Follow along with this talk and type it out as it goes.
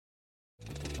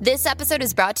This episode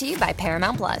is brought to you by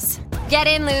Paramount Plus. Get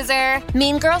in, loser!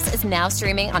 Mean Girls is now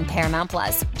streaming on Paramount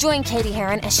Plus. Join Katie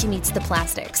Heron as she meets the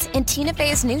plastics in Tina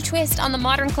Fey's new twist on the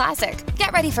modern classic.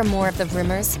 Get ready for more of the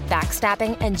rumors,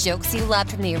 backstabbing, and jokes you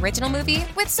loved from the original movie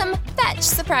with some fetch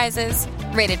surprises.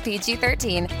 Rated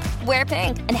PG-13. Wear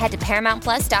pink and head to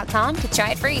ParamountPlus.com to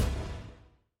try it free.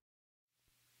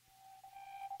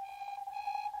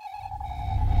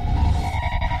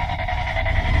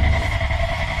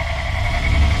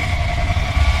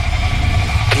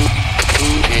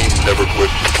 Never quit.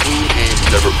 Team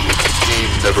never quit. Team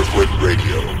never quit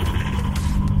radio.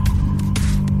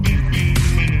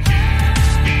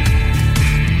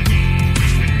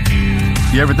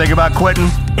 You ever think about quitting?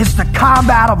 It's the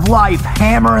combat of life,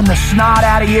 hammering the snot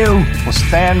out of you. Well,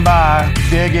 stand by,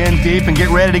 dig in deep, and get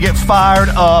ready to get fired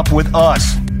up with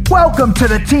us. Welcome to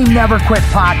the Team Never Quit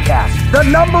podcast, the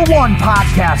 #1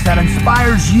 podcast that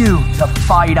inspires you to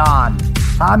fight on.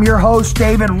 I'm your host,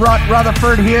 David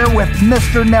Rutherford, here with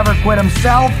Mr. Never Quit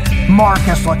himself,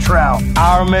 Marcus Luttrell.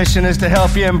 Our mission is to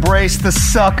help you embrace the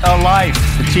suck of life,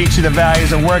 to teach you the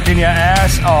values of working your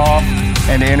ass off,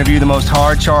 and to interview the most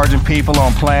hard-charging people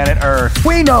on planet Earth.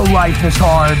 We know life is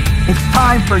hard. It's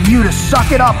time for you to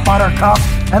suck it up, Buttercup,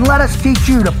 and let us teach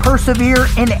you to persevere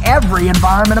in every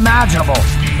environment imaginable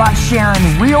by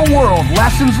sharing real-world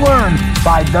lessons learned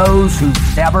by those who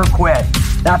never quit.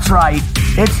 That's right.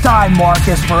 It's time,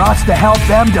 Marcus, for us to help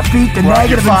them defeat the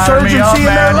negative insurgency in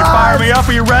their lives. You fire me up.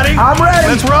 Are you ready? I'm ready.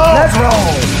 Let's roll. Let's roll.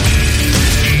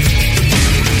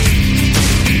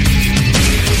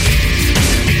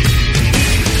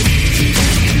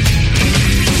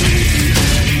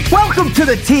 Welcome to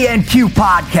the TNQ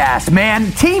podcast,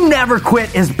 man. Team Never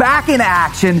Quit is back in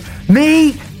action.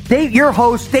 Me, your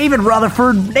host, David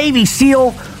Rutherford, Navy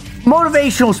SEAL,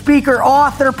 motivational speaker,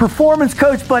 author, performance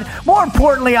coach, but more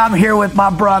importantly, I'm here with my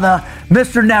brother,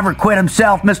 Mr. Never Quit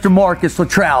himself, Mr. Marcus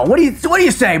Luttrell. What do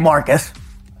you say, Marcus?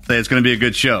 Say it's going to be a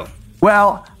good show.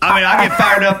 Well, I get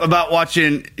fired up about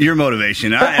watching your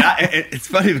motivation. It's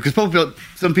funny because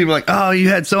some people are like, "Oh, you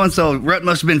had so and so. Rhett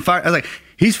must have been fired." I was like,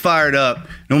 he's fired up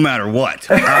no matter what.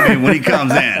 I mean, when he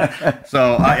comes in.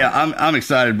 So I'm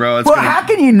excited, bro. How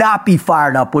can you not be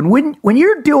fired up when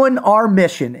you're doing our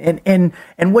mission and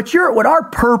what our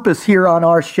purpose here on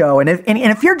our show? And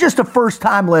if you're just a first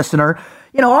time listener,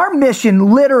 you know, our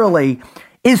mission literally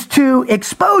is to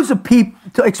expose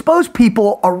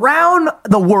people around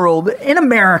the world in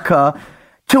America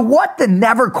to what the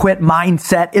never quit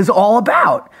mindset is all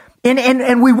about.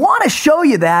 And we want to show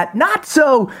you that, not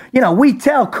so, you know, we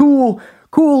tell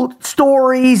cool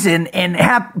stories and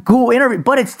have cool interviews,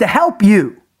 but it's to help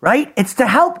you, right? It's to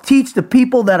help teach the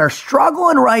people that are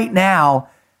struggling right now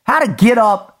how to get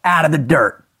up out of the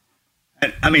dirt.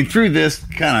 I mean, through this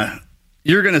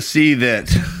you're going to see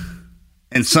that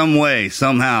in some way,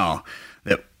 somehow,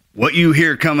 that what you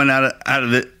hear coming out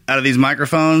of these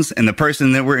microphones and the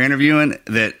person that we're interviewing,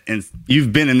 and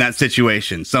you've been in that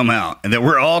situation somehow, and that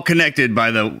we're all connected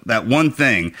by that one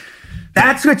thing.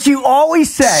 That's what you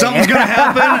always say. Something's going to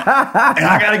happen, and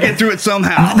I got to get through it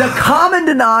somehow. The common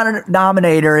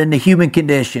denominator in the human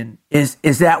condition is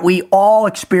that we all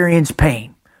experience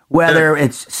pain, whether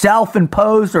it's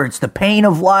self-imposed or it's the pain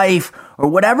of life or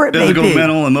whatever it may be. Physical,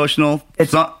 mental, emotional.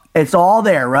 It's all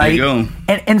there, right? There you go.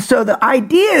 And so the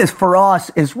idea is for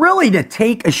us is really to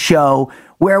take a show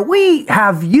where we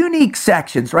have unique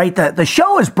sections, right? The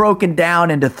show is broken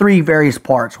down into 3 various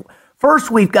parts.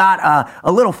 First, we've got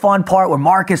a little fun part where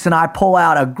Marcus and I pull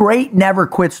out a great never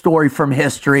quit story from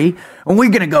history. And we're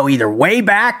going to go either way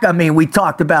back. I mean, we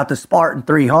talked about the Spartan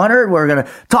 300. We're going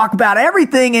to talk about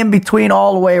everything in between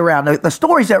all the way around. The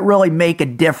stories that really make a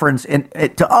difference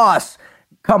to us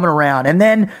coming around. And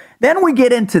then we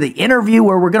get into the interview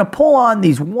where we're going to pull on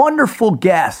these wonderful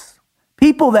guests,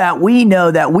 people that we know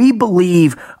that we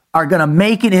believe are going to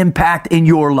make an impact in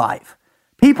your life.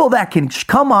 People that can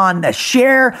come on that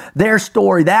share their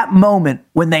story, that moment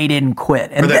when they didn't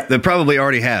quit. And they probably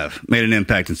already have made an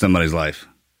impact in somebody's life.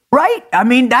 Right? I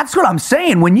mean, that's what I'm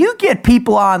saying. When you get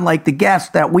people on like the guests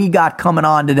that we got coming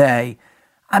on today,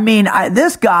 I mean,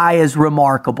 this guy is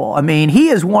remarkable. I mean, he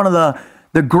is one of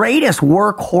the greatest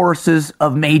workhorses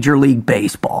of Major League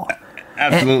Baseball.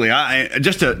 Absolutely.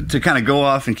 Just to kind of go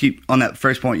off and keep on that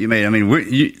first point you made. I mean,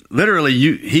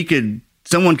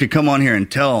 someone could come on here and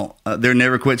tell their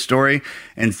never quit story,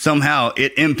 and somehow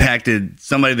it impacted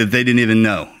somebody that they didn't even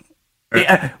know.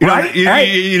 Right?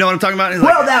 You know what I'm talking about? It's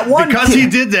Well, that one because kid- he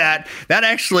did that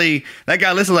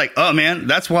guy listened like, oh man,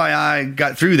 that's why I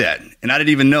got through that, and I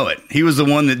didn't even know it. He was the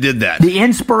one that did that. The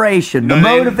inspiration, the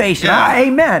motivation. Yeah.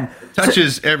 Amen.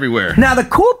 Touches everywhere. Now, the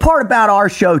cool part about our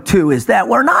show, too, is that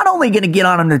we're not only going to get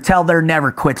on them to tell their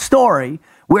never quit story,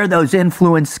 where those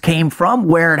influences came from,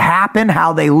 where it happened,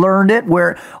 how they learned it,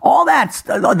 where all that,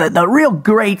 the real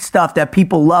great stuff that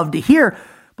people love to hear.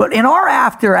 But in our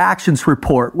After Actions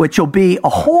report, which will be a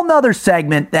whole nother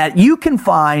segment that you can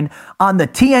find on the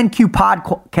TNQ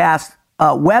podcast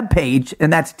webpage,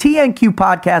 and that's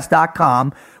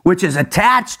tnqpodcast.com, which is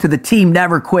attached to the Team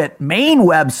Never Quit main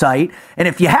website. And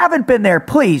if you haven't been there,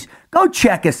 please go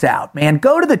check us out, man.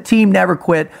 Go to the Team Never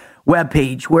Quit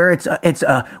webpage where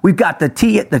we've got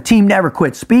the Team Never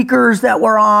Quit speakers that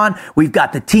we're on. We've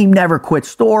got the Team Never Quit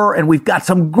store, and we've got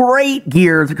some great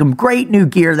gear, some great new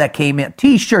gear that came in,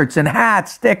 t-shirts and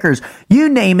hats, stickers, you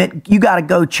name it. You got to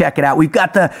go check it out. We've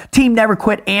got the Team Never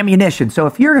Quit ammunition. So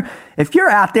if you're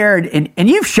out there and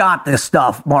you've shot this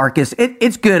stuff, Marcus,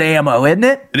 it's good ammo, isn't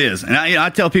it? It is. And I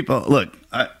tell people, look,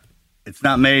 it's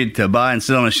not made to buy and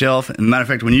sit on a shelf. And matter of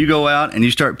fact, when you go out and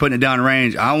you start putting it down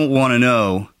range, we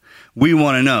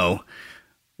want to know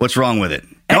what's wrong with it.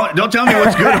 Don't tell me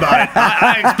what's good about it.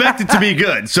 I expect it to be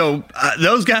good. So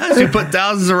those guys who put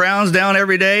thousands of rounds down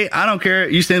every day, I don't care.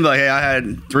 You seem like, hey, I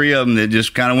had 3 of them that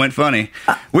just kind of went funny.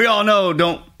 We all know,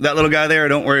 that little guy there,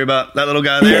 don't worry about that little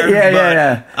guy there.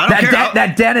 Yeah. I don't care.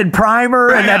 That dented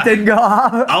primer and that didn't go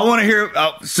off. I want to hear,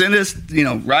 send us,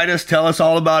 write us, tell us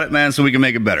all about it, man, so we can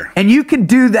make it better. And you can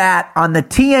do that on the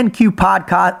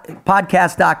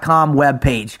tnqpodcast.com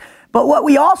webpage. But what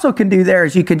we also can do there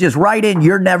is you can just write in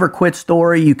your never quit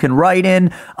story. You can write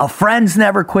in a friend's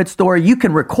never quit story. You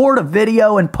can record a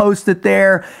video and post it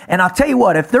there. And I'll tell you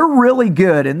what, if they're really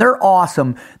good and they're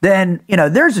awesome, then,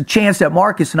 there's a chance that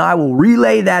Marcus and I will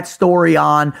relay that story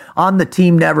on the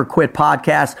Team Never Quit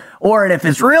podcast. Or if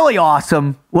it's really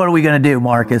awesome, what are we going to do,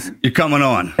 Marcus? You're coming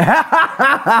on.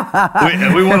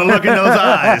 we want to look in those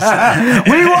eyes.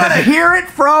 We want to hear it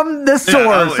from the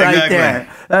source right there.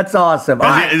 That's awesome.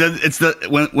 It's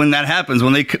when that happens,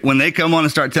 when they come on and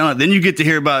start telling it, then you get to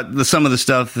hear about some of the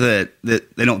stuff that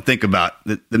they don't think about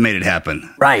that made it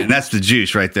happen. Right. And that's the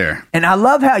juice right there. And I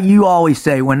love how you always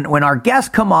say when our guests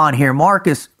come on here,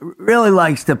 Marcus really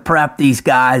likes to prep these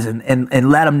guys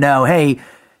and let them know, hey,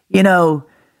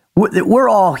 we're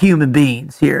all human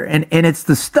beings here. And it's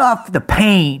the stuff, the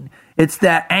pain, it's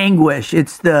that anguish,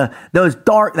 it's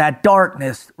that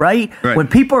darkness, right? When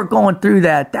people are going through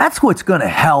that, that's what's going to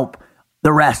help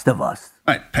the rest of us.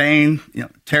 Right. Pain,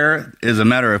 terror is a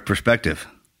matter of perspective.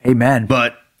 Amen.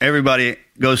 But everybody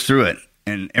goes through it,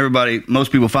 and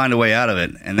most people find a way out of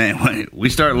it. And then when we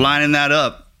start lining that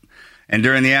up, and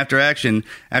during the after action's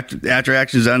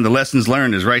done, the lessons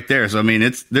learned is right there. So, I mean,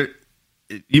 it's there.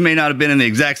 You may not have been in the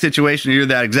exact situation, or you're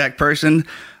that exact person,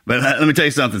 but let me tell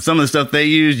you something. Some of the stuff they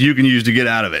used, you can use to get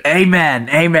out of it. Amen.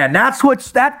 That's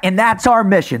that's our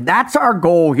mission. That's our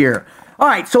goal here. All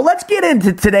right, so let's get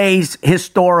into today's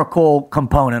historical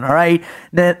component, all right?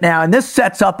 Now, and this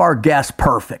sets up our guest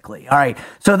perfectly, all right?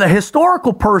 So the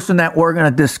historical person that we're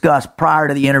going to discuss prior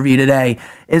to the interview today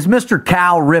is Mr.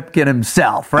 Cal Ripken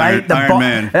himself, right?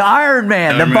 Iron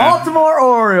Man. The Baltimore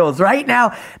Orioles, right?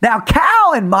 Now,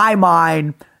 Cal, in my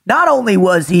mind, not only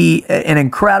was he an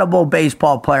incredible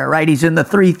baseball player, right? He's in the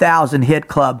 3,000 hit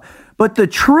club, but the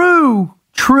true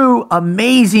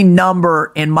amazing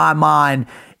number in my mind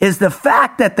is the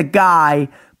fact that the guy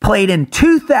played in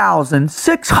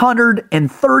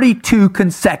 2,632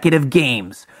 consecutive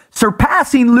games,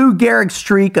 surpassing Lou Gehrig's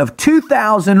streak of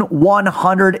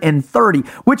 2,130,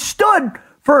 which stood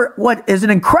for what is an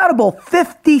incredible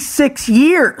 56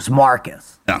 years,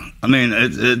 Marcus. Yeah, I mean,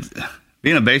 it's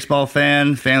being a baseball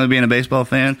fan, family being a baseball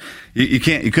fan, you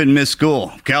couldn't miss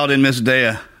school. Cal didn't miss a day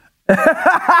of. You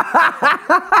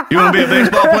want to be a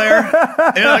baseball player?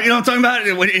 You know what I'm talking about?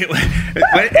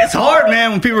 It's hard,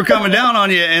 man, when people are coming down on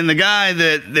you, and the guy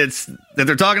that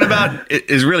they're talking about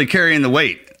is really carrying the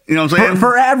weight. You know what I'm saying?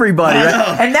 For everybody,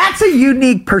 right? And that's a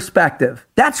unique perspective.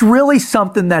 That's really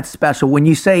something that's special when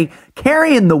you say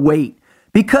carrying the weight,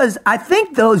 because I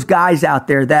think those guys out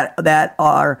there that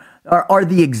are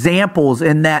the examples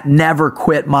in that never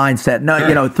quit mindset.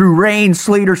 No, through rain,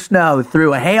 sleet, or snow,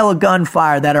 through a hail of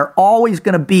gunfire, that are always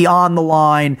going to be on the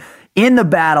line in the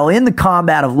battle, in the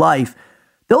combat of life.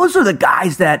 Those are the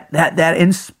guys that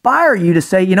inspire you to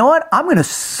say, you know what, I'm going to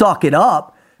suck it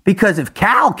up, because if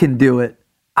Cal can do it,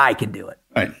 I can do it.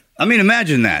 Right. I mean,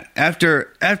 imagine that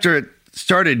after it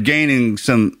started gaining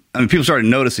people started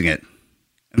noticing it.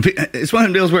 And it's one of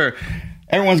the deals where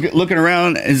everyone's looking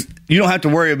around, and you don't have to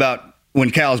worry about when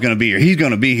Cal's going to be here. He's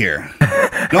going to be here. You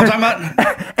know what I'm talking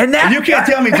about? And you can't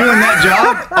tell me doing that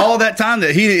job all that time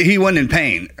that he wasn't in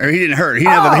pain or he didn't hurt. He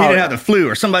didn't have the flu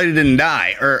or somebody didn't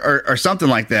die or something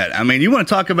like that. I mean, you want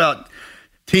to talk about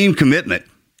team commitment.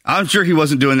 I'm sure he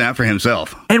wasn't doing that for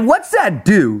himself. And what's that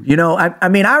do? You know, I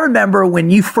mean, I remember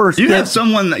when you first you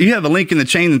have a link in the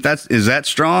chain is that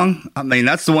strong. I mean,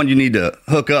 that's the one you need to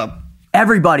hook up.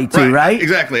 Everybody too, right?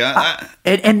 Exactly.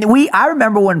 I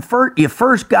remember when you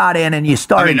first got in and you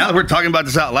started. I mean, now that we're talking about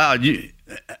this out loud,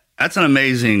 that's an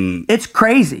amazing. It's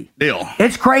crazy deal.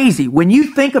 It's crazy when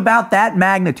you think about that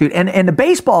magnitude and the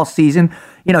baseball season.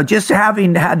 You know, just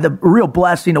having had the real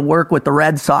blessing to work with the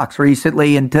Red Sox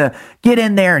recently and to get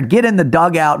in there and get in the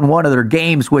dugout in one of their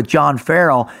games with John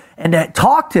Farrell and to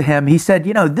talk to him, he said,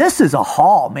 you know, this is a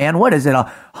haul, man. What is it?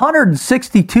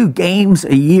 162 games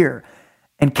a year.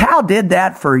 And Cal did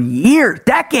that for years,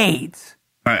 decades.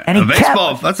 Right. And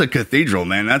baseball, that's a cathedral,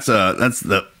 man. That's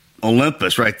the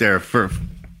Olympus right there.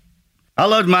 I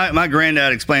loved my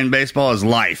granddad explained baseball as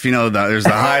life. You know, there's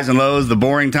the highs and lows, the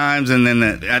boring times, and then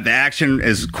the action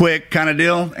is quick kind of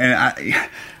deal. And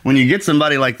when you get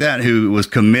somebody like that who was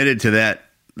committed to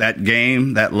that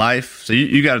game, that life, so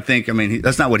you got to think, I mean,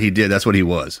 that's not what he did. That's what he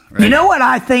was. Right? You know what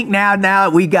I think now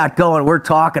that we got going, we're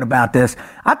talking about this,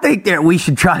 I think that we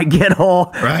should try to get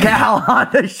old Cal on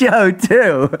the show,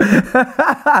 too.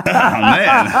 Oh,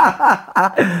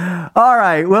 man. All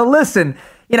right. Well, listen.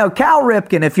 You know, Cal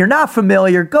Ripken, if you're not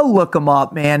familiar, go look him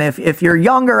up, man. If you're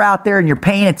younger out there and you're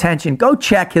paying attention, go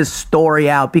check his story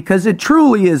out because it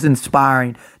truly is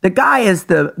inspiring. The guy is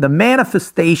the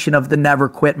manifestation of the never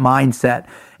quit mindset.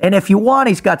 And if you want,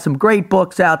 he's got some great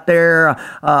books out there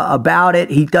about it.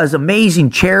 He does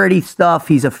amazing charity stuff.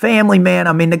 He's a family man.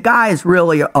 I mean, the guy is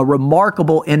really a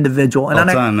remarkable individual.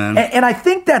 And I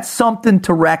think that's something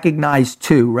to recognize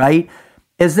too, right?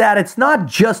 Is that it's not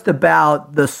just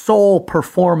about the sole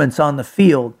performance on the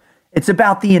field. It's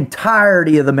about the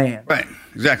entirety of the man. Right,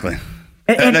 exactly.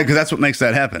 Because that's what makes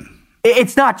that happen.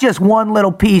 It's not just one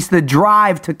little piece, the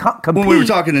drive to compete. When we were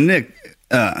talking to Nick.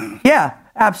 Yeah,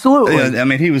 absolutely. I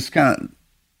mean, he was kind of,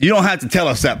 you don't have to tell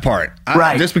us that part.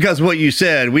 Right. Just because of what you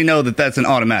said, we know that that's an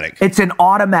automatic. It's an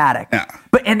automatic. Yeah.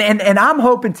 But and I'm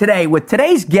hoping today, with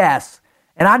today's guests,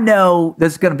 and I know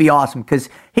this is going to be awesome because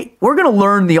we're going to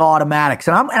learn the automatics.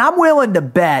 And I'm willing to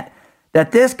bet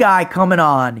that this guy coming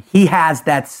on, he has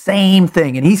that same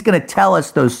thing. And he's going to tell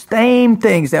us those same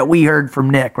things that we heard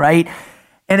from Nick, right?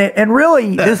 And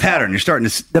really... This pattern, you're starting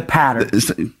to... The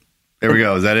pattern. There we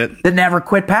go. Is that it? The never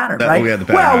quit pattern, right? The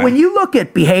pattern, well, right. When you look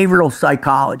at behavioral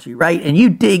psychology, right, and you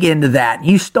dig into that,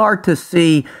 you start to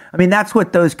see, I mean, that's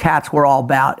what those cats were all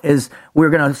about, is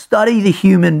we're going to study a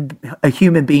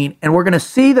human being, and we're going to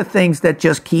see the things that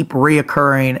just keep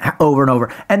reoccurring over and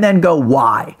over, and then go,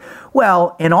 why?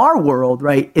 Well, in our world,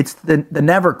 right, it's the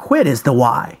never quit is the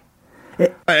why.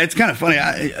 It's kind of funny.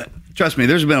 Trust me,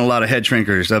 there's been a lot of head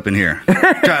shrinkers up in here. You know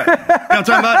what I'm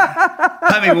talking about?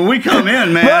 I mean, when we come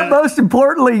in, man. But most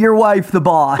importantly, your wife, the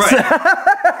boss. Right.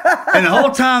 And the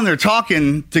whole time they're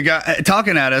talking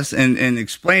at us and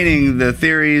explaining the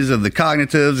theories of the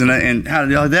cognitives and how to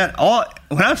do that.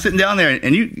 When I was sitting down there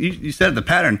and you said the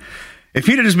pattern, if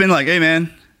he'd have just been like, hey,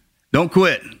 man, don't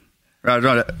quit. Right,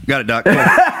 got it, Doc. Cool.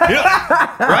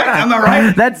 Yeah, right? Am I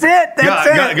right? That's it. Got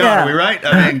it. Are we right?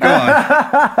 I mean, go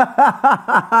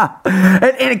on.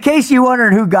 And in case you're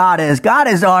wondering who God is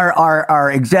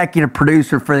our executive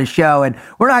producer for the show, and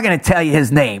we're not going to tell you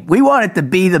his name. We want it to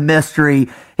be the mystery.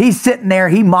 He's sitting there.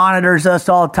 He monitors us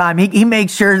all the time. He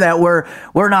makes sure that we're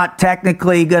not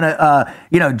technically going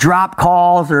to drop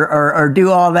calls or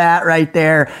do all that right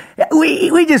there.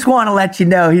 We just want to let you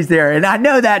know he's there, and I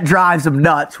know that drives him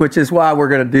nuts, which is why we're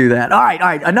going to do that. All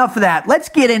right. Enough of that. Let's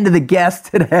get into the guest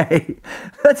today.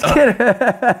 All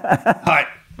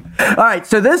right.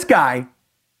 So this guy,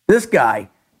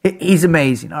 he's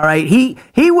amazing. All right. He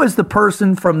was the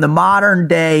person from the modern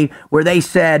day where they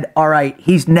said, all right,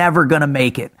 he's never going to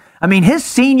make it. I mean, his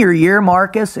senior year,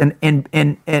 Marcus, in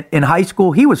high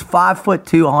school, he was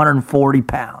 5'2", 140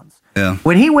 pounds. Yeah.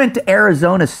 When he went to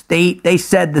Arizona State, they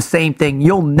said the same thing.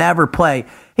 You'll never play.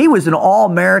 He was an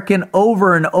All-American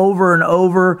over and over and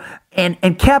over, and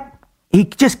he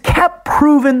just kept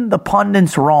proving the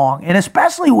pundits wrong. And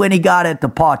especially when he got at the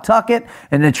Pawtucket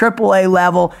and the AAA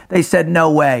level, they said,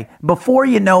 no way. Before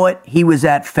you know it, he was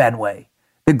at Fenway,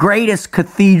 the greatest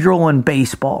cathedral in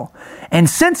baseball. And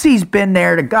since he's been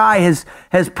there, the guy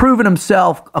has proven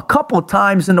himself a couple of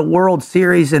times in the World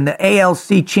Series and the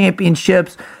ALC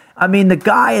championships. I mean, the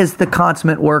guy is the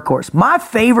consummate workhorse. My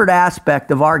favorite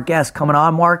aspect of our guest coming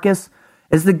on, Marcus,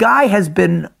 is the guy has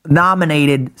been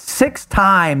nominated 6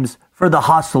 times for the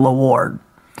Hustle Award.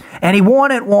 And he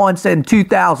won it once in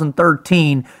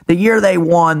 2013, the year they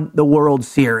won the World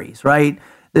Series, right?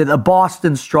 The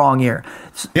Boston Strong year.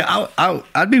 Yeah,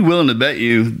 I'd be willing to bet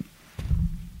you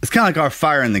it's kind of like our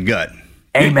fire in the gut.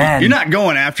 Amen. You're not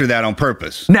going after that on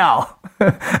purpose. No.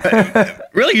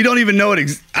 Really, you don't even know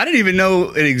it. I didn't even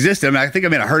know it existed. I mean,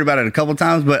 I heard about it a couple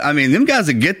times, but I mean, them guys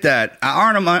that get that,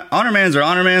 honor mans are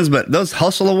honor mans, but those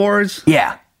Hustle Awards.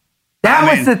 Yeah.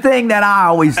 That was the thing that I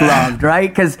always loved, right?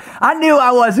 Because I knew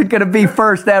I wasn't going to be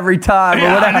first every time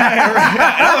or whatever.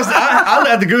 I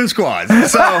led the Goon Squad.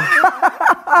 So,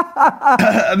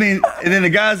 I mean, and then the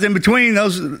guys in between,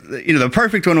 those, the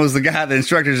perfect one was the guy, the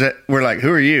instructors that were like,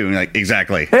 who are you? And like,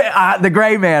 exactly. The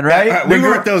gray man, right? We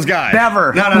weren't those guys.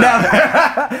 Never. No.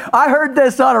 I heard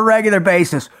this on a regular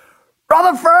basis.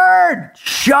 Rutherford,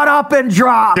 shut up and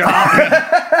drop.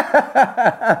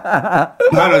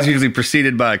 Mine was usually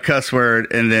preceded by a cuss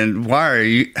word, and then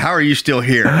how are you still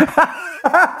here? And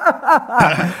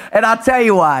I'll tell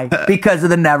you why. Because of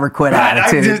the never quit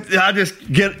attitude. I just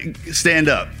stand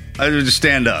up. I just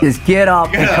stand up. Just get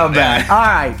up and come back. All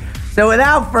right. So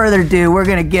without further ado, we're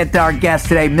going to get our guest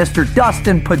today, Mr.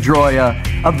 Dustin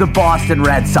Pedroia of the Boston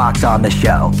Red Sox, on the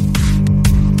show.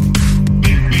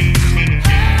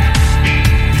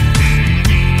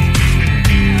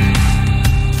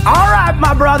 All right,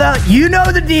 my brother, you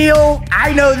know the deal.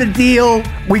 I know the deal.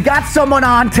 We got someone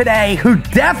on today who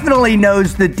definitely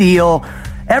knows the deal.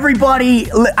 Everybody,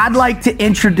 I'd like to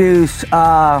introduce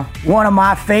one of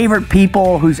my favorite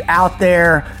people who's out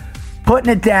there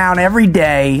putting it down every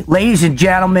day. Ladies and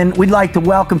gentlemen, we'd like to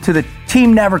welcome to the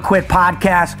Team Never Quit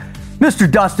podcast, Mr.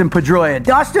 Dustin Pedroia.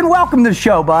 Dustin, welcome to the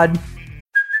show, bud.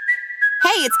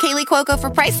 Hey, it's Kaylee Cuoco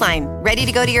for Priceline. Ready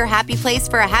to go to your happy place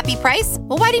for a happy price?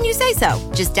 Well, why didn't you say so?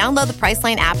 Just download the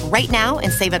Priceline app right now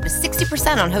and save up to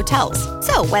 60% on hotels.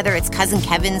 So whether it's Cousin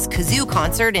Kevin's Kazoo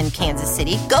Concert in Kansas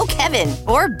City, go Kevin,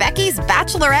 or Becky's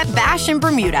Bachelorette Bash in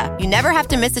Bermuda, you never have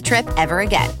to miss a trip ever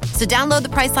again. So download the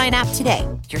Priceline app today.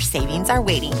 Your savings are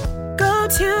waiting. Go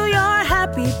to your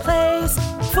happy place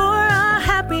for a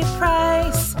happy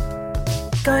price.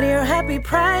 Go to your happy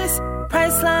price,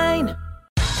 Priceline.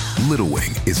 Little Wing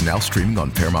is now streaming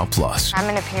on Paramount Plus. I'm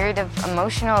in a period of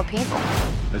emotional upheaval.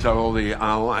 Is that all the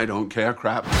I don't care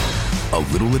crap? A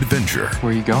little adventure.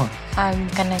 Where are you going? I'm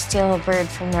gonna steal a bird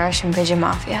from the Russian pigeon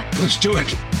mafia. Let's do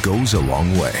it. Goes a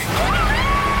long way.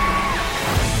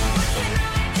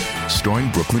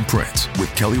 Starring Brooklyn Prince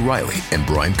with Kelly Riley and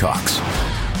Brian Cox.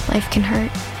 Life can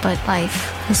hurt, but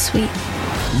life is sweet.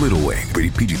 Little Wing,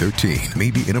 rated PG-13,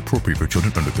 may be inappropriate for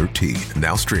children under 13.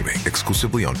 Now streaming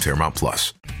exclusively on Paramount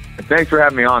Plus. Thanks for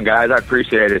having me on, guys. I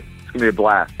appreciate it. It's going to be a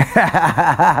blast.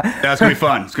 That's going to be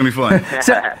fun. It's going to be fun.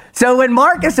 So when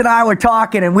Marcus and I were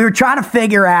talking and we were trying to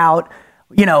figure out,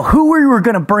 who we were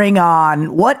going to bring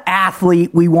on, what athlete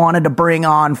we wanted to bring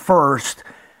on first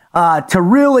to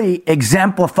really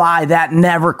exemplify that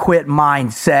never quit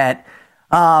mindset.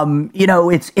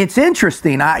 It's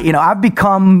interesting. I've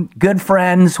become good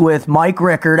friends with Mike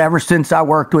Rickard ever since I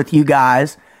worked with you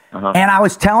guys. Uh-huh. And I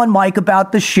was telling Mike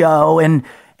about the show and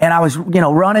I was,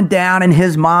 running down in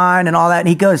his mind and all that. And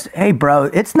he goes, "Hey, bro,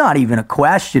 it's not even a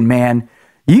question, man.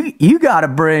 You got to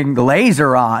bring the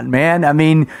Laser on, man. I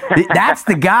mean, that's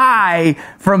the guy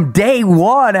from day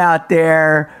one out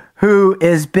there who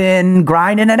has been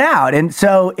grinding it out." And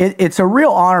so it's a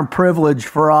real honor and privilege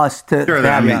for us to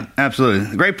have you on. Absolutely.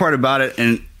 The great part about it,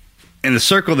 and in the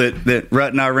circle that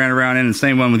Rut and I ran around in, the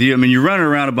same one with you, I mean, you're running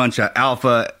around a bunch of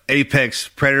alpha, apex,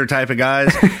 predator type of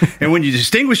guys. And when you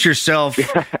distinguish yourself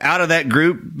out of that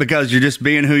group because you're just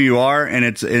being who you are, and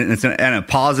it's in a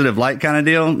positive light kind of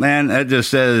deal, man, that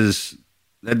just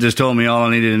told me all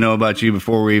I needed to know about you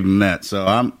before we even met. So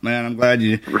I'm glad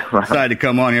you decided to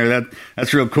come on here.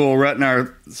 That's real cool. Rut and I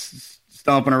are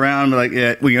stomping around, but like,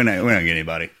 yeah, we don't get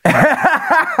anybody.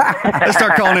 Let's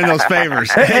start calling in those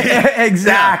favors.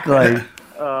 Exactly.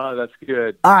 That's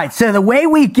good. All right, so the way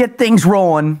we get things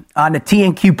rolling on the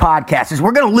T&Q podcast is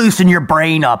we're going to loosen your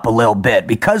brain up a little bit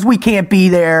because we can't be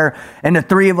there and the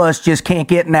three of us just can't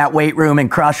get in that weight room and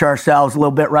crush ourselves a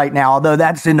little bit right now, although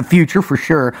that's in the future for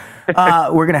sure.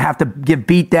 We're going to have to give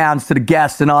beat downs to the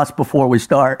guests and us before we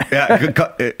start. Yeah,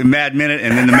 Mad Minute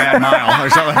and then the Mad Mile or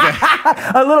something like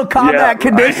that. A little combat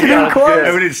conditioning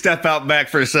course. We need to step out back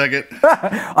for a second.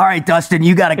 All right, Dustin,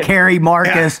 you got to carry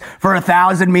Marcus for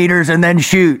 1,000 meters and then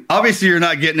shoot. Obviously, you're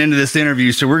not getting into this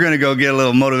interview, so we're going to go get a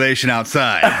little motivation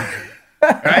outside.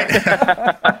 Right?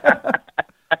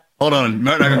 Hold on. I'm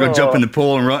not going to go jump in the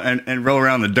pool and run and roll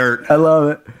around the dirt. I love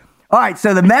it. All right,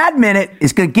 so the Mad Minute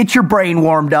is going to get your brain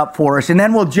warmed up for us, and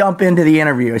then we'll jump into the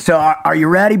interview. So are you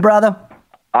ready, brother?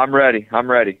 I'm ready.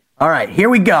 All All right, here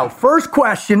we go. First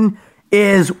question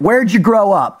is, where'd you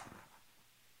grow up?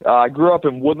 I grew up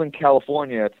in Woodland,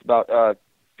 California. It's about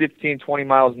 15, 20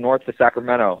 miles north of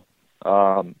Sacramento.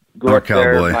 Grew up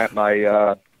there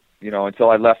until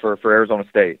I left for Arizona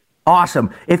State.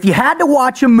 Awesome. If you had to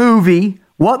watch a movie,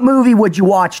 what movie would you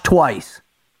watch twice?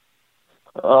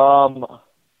 I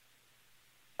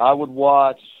would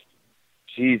watch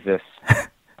Jesus.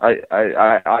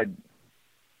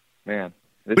 Man.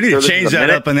 We need to change that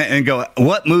up and go,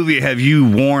 what movie have you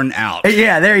worn out?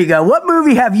 Yeah, there you go. What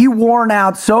movie have you worn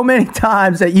out so many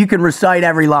times that you can recite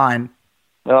every line?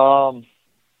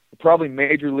 Probably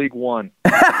Major League One.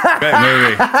 Great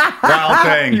movie. Wild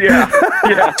Thing.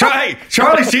 Yeah.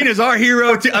 Charlie Sheen is our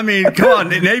hero. I mean, come on,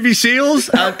 Navy SEALs?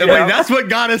 I mean, that's what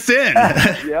got us in.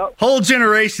 Yep. Whole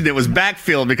generation that was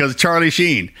backfilled because of Charlie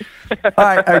Sheen. All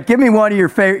right, give me one of your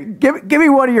favorite. Give me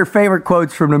one of your favorite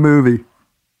quotes from the movie.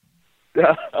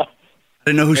 I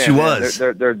didn't know who she was.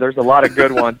 There's a lot of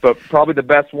good ones, but probably the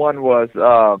best one was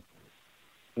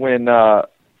when the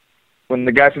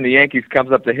guy from the Yankees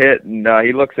comes up to hit, and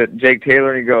he looks at Jake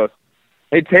Taylor and he goes,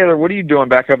 "Hey Taylor, what are you doing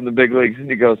back up in the big leagues?" And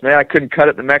he goes, "Man, I couldn't cut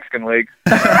it in the Mexican league."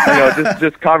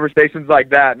 Just conversations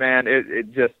like that, man.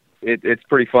 It's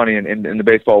pretty funny in the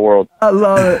baseball world. I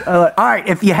love it. All right,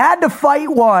 if you had to fight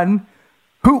one,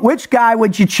 which guy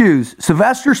would you choose?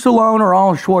 Sylvester Stallone or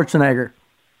Arnold Schwarzenegger?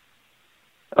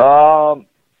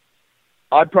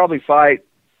 I'd probably fight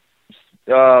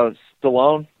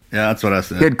Stallone. Yeah, that's what I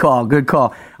said. Good call.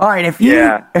 All right, if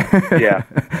you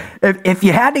if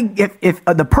you had to if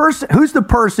the person who's the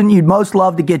person you'd most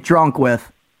love to get drunk with?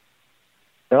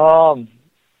 You know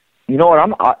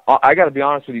what? I got to be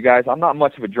honest with you guys. I'm not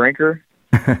much of a drinker.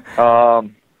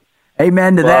 Amen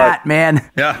to that,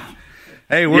 man. Yeah.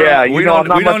 Hey, we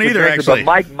don't either drinker, actually.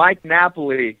 But Mike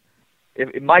Napoli.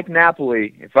 If Mike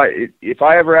Napoli, if I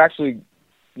ever actually,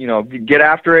 get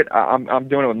after it, I'm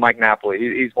doing it with Mike Napoli.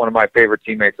 He's one of my favorite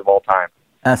teammates of all time.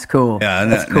 That's cool. Yeah,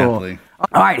 that's cool. Napoli.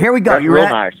 All right, here we go. That's real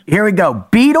nice. Here we go.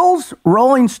 Beatles,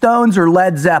 Rolling Stones, or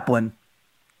Led Zeppelin?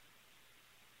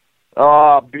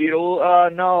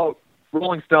 Beatles. No,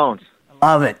 Rolling Stones.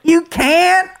 Love it. You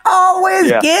can't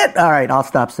always get. All right, I'll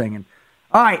stop singing.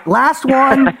 All right, last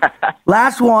one.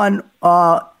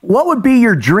 What would be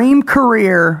your dream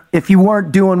career if you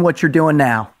weren't doing what you're doing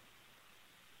now?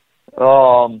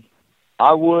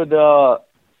 I would.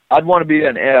 I'd want to be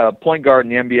a point guard in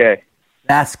the NBA.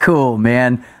 That's cool,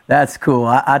 man. That's cool.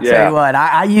 I tell you what,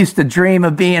 I used to dream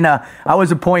of being I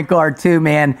was a point guard too,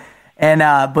 man. And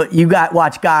but you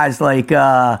watch guys like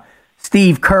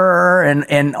Steve Kerr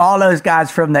and all those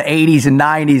guys from the 80s and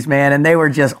 90s, man, and they were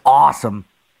just awesome.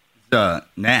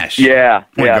 Nash. Yeah.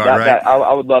 Guard,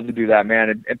 I would love to do that,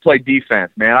 man, and play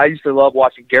defense, man. I used to love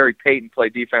watching Gary Payton play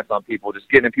defense on people, just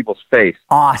getting in people's face.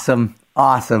 Awesome.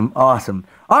 All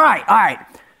right.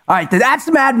 That's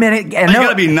the Mad Minute. And you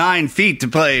got to be 9 feet to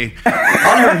play.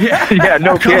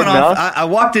 No kidding. I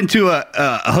walked into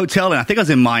a hotel, and I think I was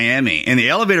in Miami, and the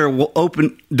elevator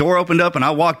door opened up, and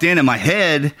I walked in, and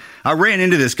I ran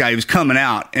into this guy who was coming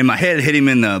out, and my head hit him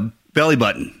in the belly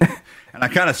button. And I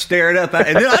kind of stared up,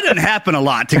 and that doesn't happen a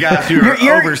lot to guys who are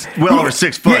over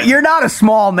 6 foot. You're not a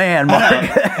small man, Mark.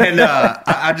 And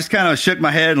I just kind of shook my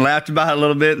head and laughed about it a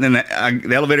little bit, and then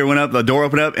the elevator went up, the door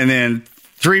opened up, and then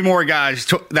 3 more guys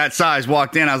that size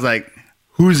walked in. I was like,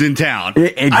 "Who's in town?"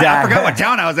 Exactly. I forgot what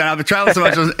town I was in. I've been traveling so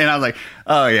much, and I was like,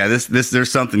 "Oh yeah, this there's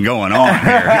something going on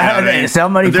here." You know what I mean?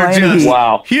 Somebody they're playing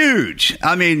just huge.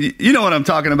 I mean, you know what I'm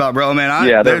talking about, bro,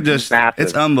 man. They're just massive.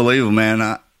 It's unbelievable,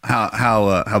 man.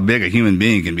 How big a human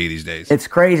being can be these days. It's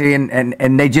crazy,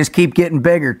 and they just keep getting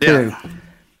bigger too. Yeah.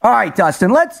 All right,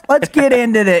 Dustin, let's get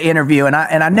into the interview, and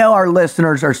I know our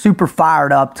listeners are super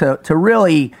fired up to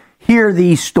really hear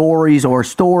these stories or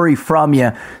story from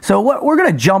you. So we're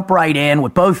going to jump right in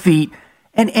with both feet,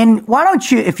 and why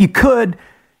don't you, if you could,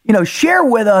 share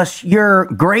with us your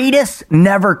greatest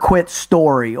never quit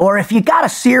story, or if you got a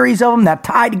series of them that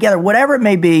tie together, whatever it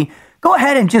may be. Go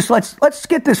ahead and just let's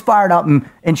get this fired up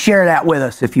and share that with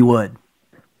us, if you would.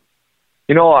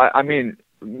 I mean,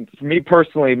 for me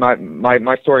personally,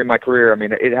 my story, my career, I mean,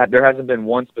 there hasn't been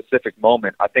one specific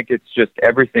moment. I think it's just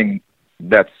everything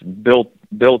that's built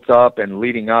up and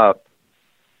leading up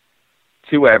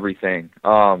to everything.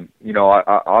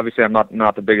 Obviously I'm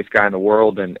not the biggest guy in the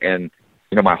world, and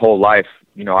my whole life,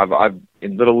 I've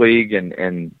in little league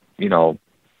and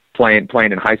playing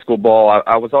in high school ball.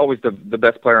 I was always the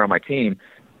best player on my team,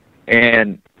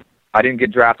 and I didn't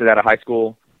get drafted out of high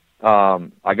school.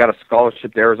 I got a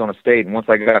scholarship to Arizona State, and once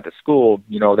I got to school,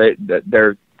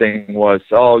 their thing was,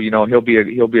 he'll be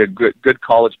a good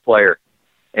college player.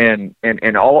 and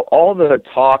all the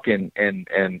talk and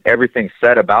everything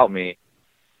said about me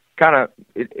kind of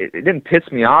it didn't piss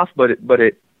me off, but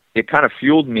it kind of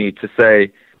fueled me to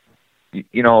say,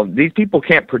 you know, these people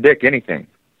can't predict anything.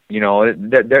 You know,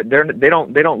 they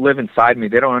don't live inside me.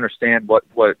 They don't understand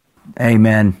what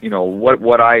Amen. You know,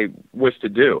 what I wish to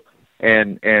do.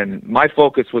 And my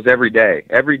focus was every day.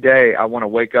 Every day I want to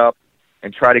wake up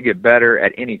and try to get better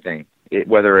at anything,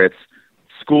 whether it's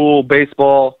school,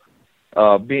 baseball,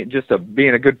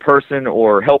 being a good person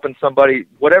or helping somebody.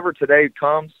 Whatever today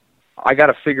comes, I got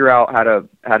to figure out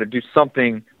how to do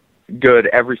something good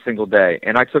every single day.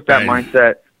 And I took that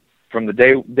mindset from the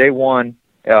day one.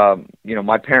 You know,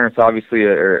 my parents obviously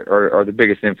are the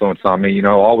biggest influence on me. You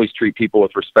know, always treat people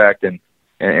with respect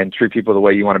and treat people the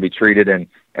way you want to be treated. And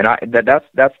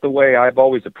that's the way I've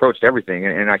always approached everything.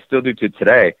 And I still do to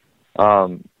today.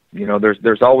 You know,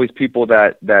 there's always people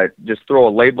that just throw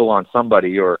a label on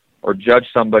somebody or judge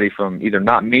somebody from either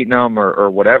not meeting them or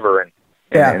whatever. And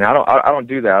I don't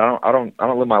do that. I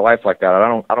don't live my life like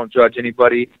that. I don't judge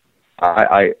anybody.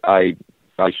 I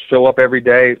show up every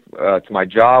day to my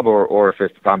job, or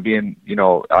if I'm being, you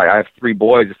know, I have 3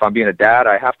 boys. If I'm being a dad,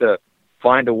 I have to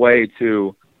find a way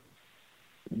to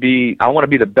be. I want to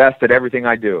be the best at everything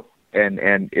I do.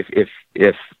 And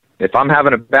if I'm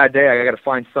having a bad day, I got to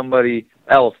find somebody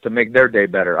else to make their day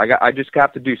better. I just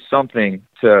have to do something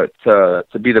to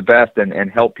be the best and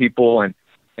help people and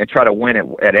try to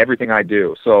win at everything I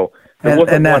do. So there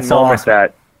wasn't one moment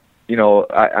that, you know,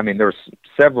 I mean, there's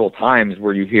several times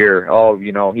where you hear, oh,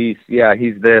 you know, he's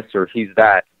this or he's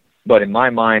that. But in my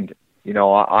mind, you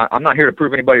know, I'm not here to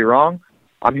prove anybody wrong.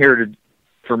 I'm here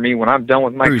for me, when I'm done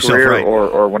with my career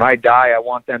or when I die, I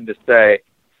want them to say,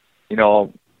 you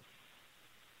know,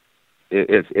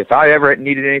 if I ever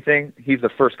needed anything, he's the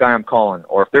first guy I'm calling.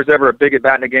 Or if there's ever a big at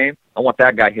bat in the game, I want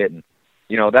that guy hitting.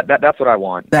 You know, that's what I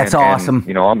want. That's awesome. And,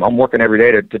 you know, I'm working every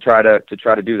day to try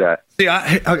to do that. See,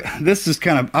 this is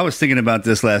kind of, I was thinking about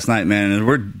this last night, man, and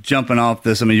we're jumping off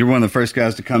this. I mean, you're one of the first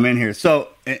guys to come in here. So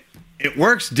it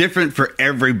works different for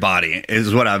everybody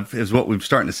is what we're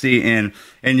starting to see in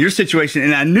your situation.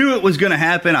 And I knew it was going to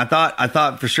happen. I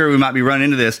thought for sure we might be running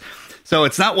into this. So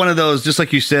it's not one of those, just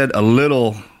like you said, a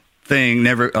little thing,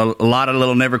 a lot of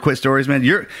little never quit stories, man.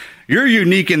 You're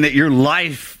unique in that your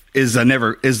life is the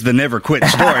never quit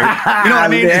story. You know what I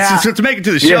mean? Yeah. It's to make it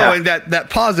to the show and that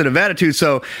positive attitude.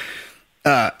 So,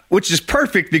 which is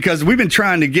perfect because we've been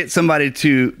trying to get somebody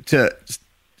to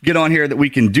get on here that we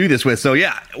can do this with. So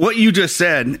yeah, what you just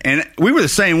said, and we were the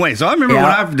same way. So I remember when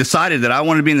I decided that I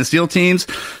wanted to be in the SEAL teams,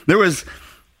 there was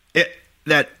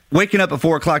that waking up at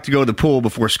 4:00 to go to the pool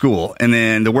before school and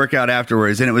then the workout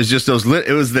afterwards. And it was just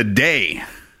it was the day.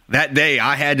 That day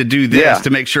I had to do this to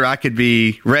make sure I could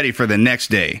be ready for the next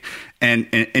day. And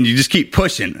you just keep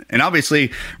pushing. And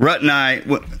obviously Rut and I,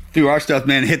 through our stuff,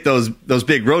 man, hit those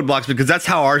big roadblocks because that's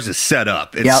how ours is set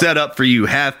up. It's set up for you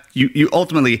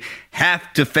ultimately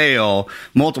have to fail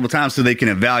multiple times so they can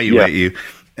evaluate you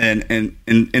and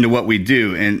into what we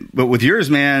do. But with yours,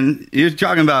 man, you're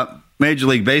talking about Major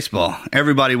League Baseball.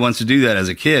 Everybody wants to do that as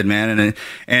a kid, man.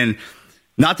 And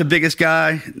not the biggest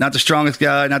guy, not the strongest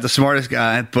guy, not the smartest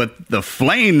guy, but the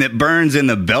flame that burns in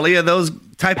the belly of those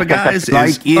type of guys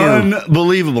is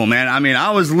unbelievable, man. I mean,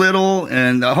 I was little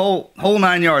and the whole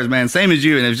 9 yards, man, same as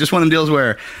you. And it was just one of them deals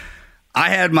where I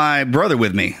had my brother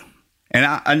with me. And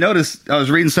I noticed, I was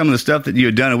reading some of the stuff that you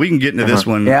had done, and we can get into this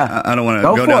one. Yeah. I don't want to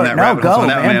go down that rabbit hole on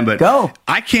that, man. But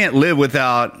I can't live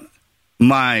without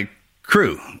my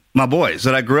crew, my boys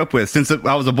that I grew up with. Since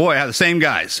I was a boy, I had the same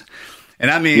guys. And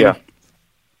I mean,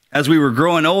 as we were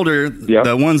growing older,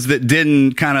 the ones that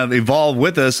didn't kind of evolve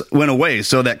with us went away.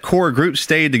 So that core group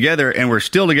stayed together, and we're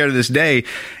still together this day.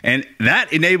 And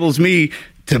that enables me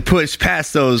to push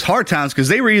past those hard times because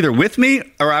they were either with me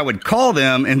or I would call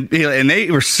them, and they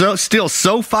were still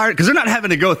so fired because they're not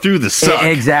having to go through the suck.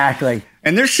 Exactly.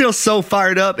 And they're still so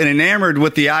fired up and enamored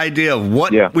with the idea of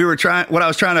what I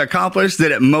was trying to accomplish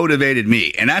that it motivated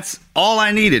me. And that's all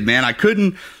I needed, man. I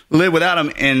couldn't live without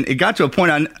them. And it got to a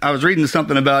point, I was reading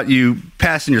something about you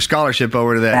passing your scholarship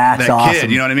over to that awesome.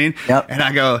 kid. You know what I mean? Yep. And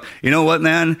I go, you know what,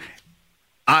 man?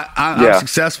 I'm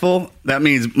successful. That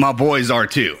means my boys are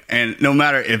too. And no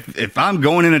matter if I'm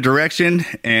going in a direction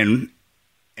and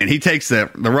he takes the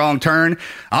wrong turn,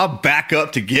 I'll back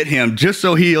up to get him just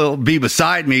so he'll be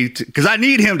beside me because I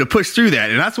need him to push through that.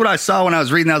 And that's what I saw when I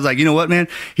was reading. I was like, you know what, man?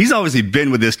 He's obviously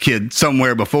been with this kid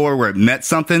somewhere before where it meant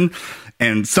something.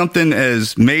 And something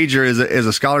as major as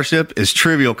a scholarship is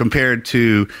trivial compared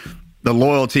to the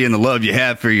loyalty and the love you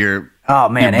have for your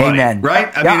buddy, amen.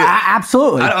 Right? I mean,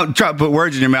 absolutely. I don't try to put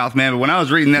words in your mouth, man, but when I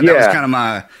was reading that, that was kind of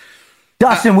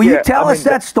Dustin, will you tell us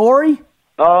that story?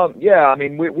 Yeah, I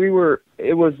mean, we were.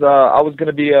 It was. I was going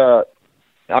to be a.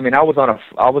 I mean, I was on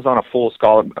a full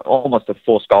almost a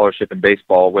full scholarship in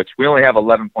baseball, which we only have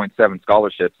 11.7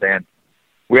 scholarships, and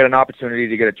we had an opportunity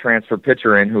to get a transfer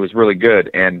pitcher in who was really good,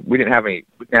 and we didn't have any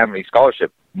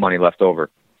scholarship money left over.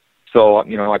 So,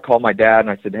 I called my dad and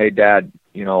I said, "Hey, Dad,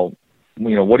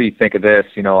 what do you think of this?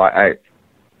 You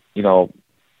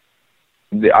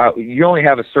only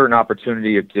have a certain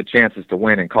opportunity of chances to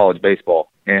win in college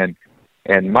baseball." And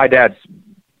my dad's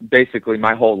basically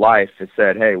my whole life has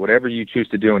said, "Hey, whatever you choose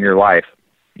to do in your life,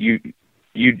 you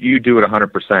do it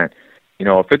 100%.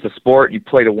 If it's a sport, you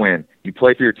play to win. You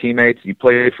play for your teammates. You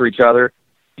play for each other.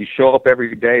 You show up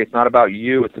every day. It's not about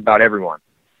you. It's about everyone.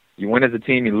 You win as a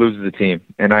team. You lose as a team."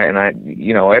 And I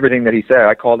everything that he said,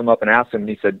 I called him up and asked him, and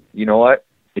he said, "You know what?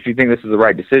 If you think this is the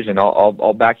right decision,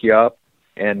 I'll back you up."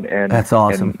 And that's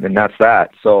awesome. And that's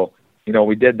that. So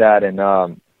we did that, and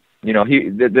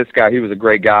this guy, he was a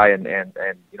great guy, and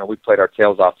we played our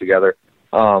tails off together.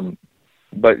 But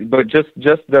just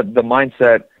the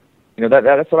mindset,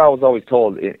 that's what I was always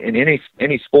told in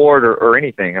any sport or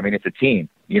anything. I mean, it's a team.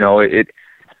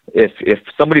 If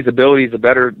somebody's ability is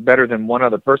better than one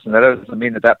other person, that doesn't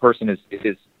mean that person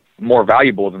is more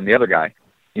valuable than the other guy.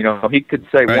 He could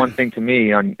say one thing to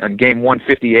me on game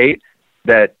 158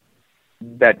 that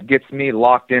gets me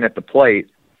locked in at the plate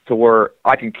to where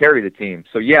I can carry the team.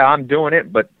 So yeah, I'm doing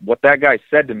it, but what that guy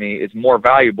said to me is more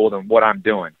valuable than what I'm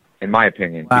doing, in my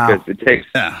opinion, because it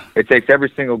takes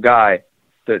every single guy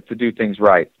to do things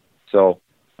right. So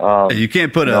you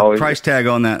can't put a price tag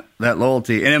on that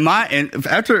loyalty. And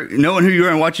after knowing who you were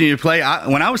and watching you play,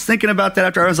 when I was thinking about that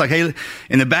after, I was like, hey,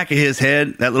 in the back of his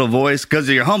head, that little voice, because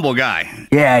you're a humble guy.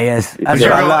 Yeah, he is.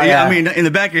 I mean, in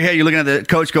the back of your head, you're looking at the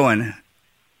coach going,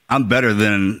 I'm better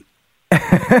than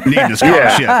needing a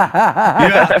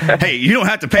scholarship. Hey, you don't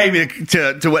have to pay me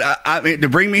to what to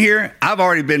bring me here. I've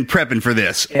already been prepping for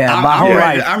this. Yeah, my whole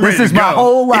life. This is my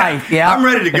whole life. Yeah, I'm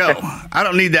ready to go. I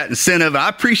don't need that incentive. I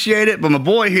appreciate it, but my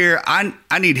boy here, I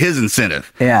need his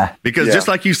incentive. Yeah, because just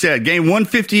like you said, game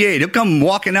 158, he'll come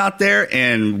walking out there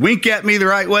and wink at me the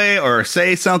right way or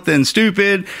say something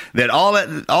stupid. That all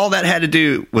that had to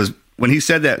do was when he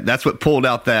said that. That's what pulled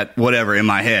out that whatever in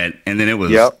my head, and then it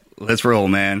was let's roll,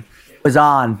 man. It was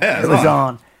on. Yeah, it was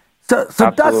on.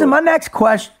 So Dustin, my next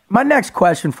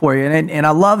question for you, and I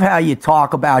love how you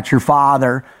talk about your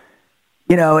father.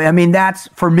 I mean, that's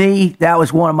for me. That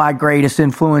was one of my greatest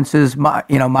influences.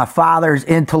 My father's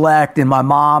intellect and my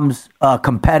mom's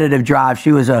competitive drive.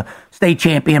 She was a state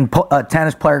champion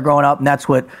tennis player growing up, and that's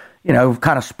what kind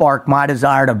of sparked my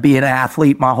desire to be an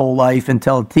athlete my whole life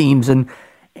until teams and.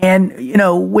 And,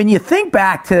 when you think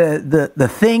back to the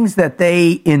things that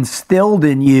they instilled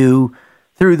in you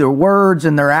through their words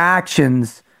and their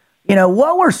actions,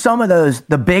 what were some of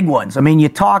the big ones? I mean, you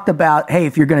talked about, hey,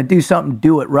 if you're going to do something,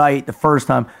 do it right the first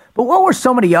time. But what were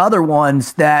some of the other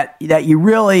ones that you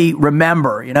really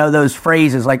remember? Those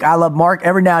phrases like, I love Mark.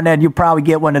 Every now and then you'll probably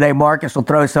get one today. Marcus will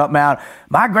throw something out.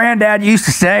 My granddad used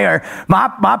to say, or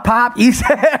my pop used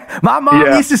to, my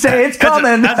mom used to say, it's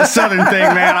coming. That's a Southern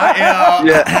thing, man.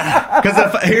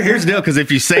 Because here's the deal. Because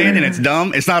if you say it and it's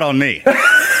dumb, it's not on me. You know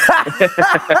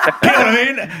what I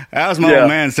mean? That was my old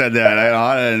man said that.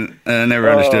 I never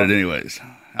understood it anyways.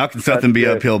 How can something be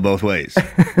uphill both ways? You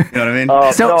know what I mean?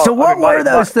 So what were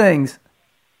those things?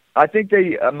 I think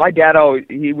my dad always,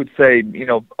 he would say,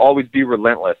 always be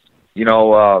relentless.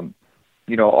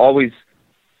 Always,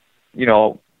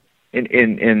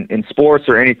 in sports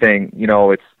or anything,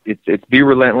 it's be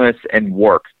relentless and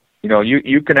work.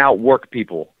 You can outwork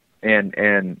people,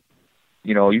 and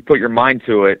you put your mind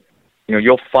to it.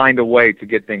 You'll find a way to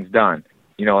get things done.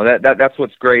 That's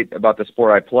what's great about the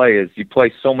sport I play is you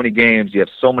play so many games, you have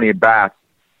so many at-bats,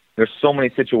 there's so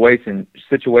many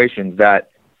situations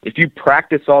that if you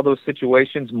practice all those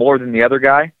situations more than the other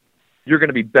guy, you're going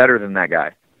to be better than that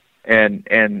guy. And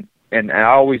I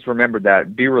always remembered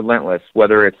that. Be relentless,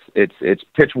 whether it's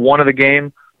pitch one of the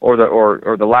game or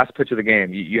the last pitch of the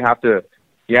game. You have to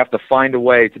find a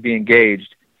way to be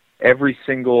engaged every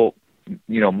single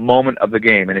moment of the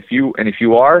game, and if you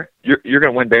are, you're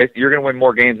going to win you're going to win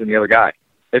more games than the other guy.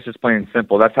 It's just plain and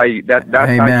simple. That's how you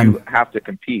how you have to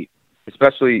compete.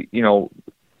 Especially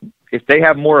if they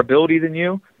have more ability than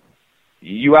you,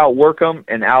 you outwork them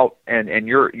and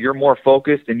you're more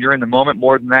focused and you're in the moment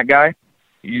more than that guy.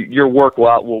 Your work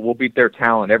will beat their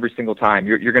talent every single time.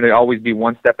 You're going to always be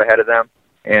one step ahead of them,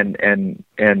 and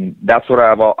that's what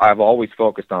I've always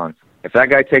focused on. If that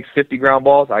guy takes 50 ground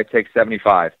balls, I take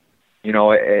 75.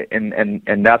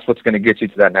 And that's what's going to get you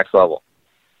to that next level.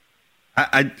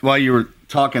 While you were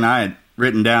talking, I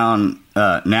written down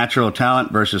natural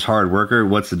talent versus hard worker.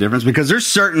 What's the difference? Because there's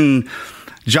certain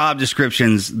job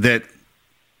descriptions that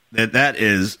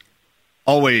is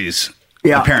always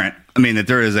apparent. I mean, that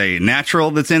there is a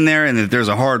natural that's in there and that there's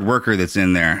a hard worker that's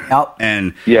in there. Yep.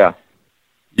 And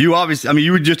you obviously, I mean,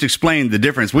 you would just explain the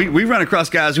difference. We run across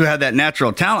guys who have that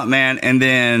natural talent, man, and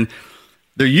then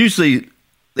they're usually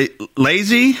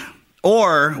lazy,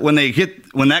 or when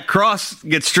that cross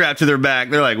gets strapped to their back,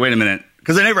 they're like, wait a minute,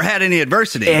 because they never had any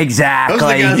adversity. Exactly. Those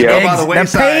are the guys that go by the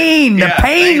wayside. The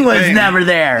pain was never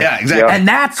there. Yeah, exactly. And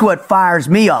that's what fires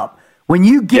me up. When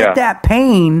you get that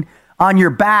pain on your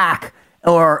back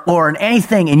or in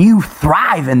anything, and you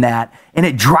thrive in that, and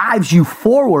it drives you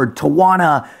forward to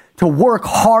wanna to work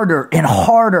harder and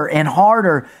harder and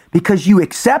harder because you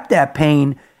accept that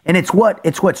pain, and it's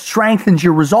what strengthens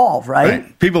your resolve,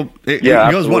 right? People, it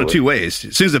goes one of two ways.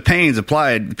 As soon as the pain's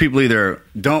applied, people either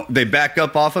they back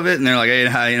up off of it, and they're like, hey,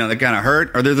 they kind of hurt,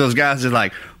 or there's those guys that are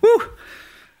like, whew,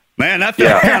 man, that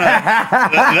felt kind of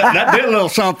that did a little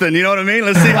something. You know what I mean?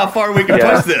 Let's see how far we can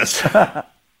push this.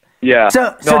 Yeah.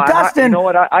 So Dustin, you know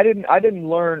what? I didn't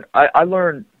learn. I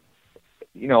learned.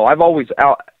 I've always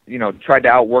tried to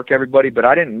outwork everybody, but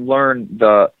I didn't learn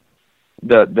the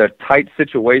tight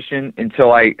situation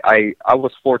until I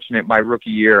was fortunate my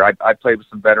rookie year. I played with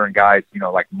some veteran guys,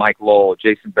 like Mike Lowell,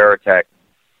 Jason Baratek.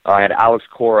 I had Alex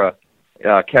Cora,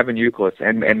 Kevin Youkilis,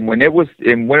 and when it was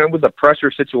a pressure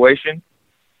situation,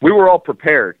 we were all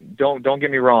prepared. Don't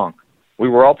get me wrong, we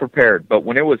were all prepared. But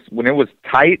when it was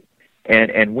tight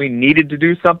and we needed to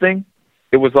do something,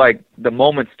 it was like the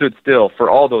moment stood still for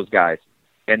all those guys,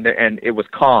 and it was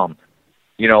calm.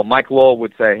 Mike Lowell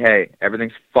would say, "Hey,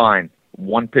 everything's fine.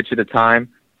 One pitch at a time.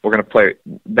 We're going to play.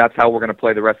 That's how we're going to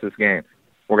play the rest of this game.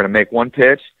 We're going to make one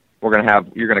pitch. You're going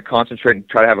to concentrate and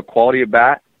try to have a quality at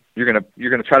bat. You're going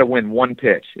to try to win one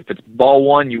pitch. If it's ball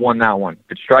one, you won that one.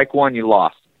 If it's strike one, you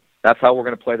lost. That's how we're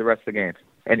going to play the rest of the game."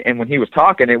 And when he was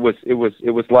talking, it was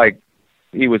like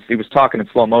he was talking in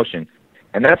slow motion.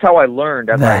 And that's how I learned.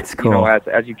 That's cool.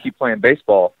 As you keep playing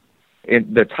baseball,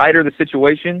 the tighter the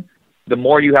situation, the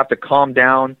more you have to calm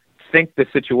down, think the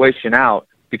situation out,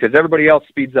 because everybody else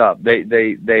speeds up.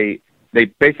 They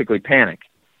basically panic,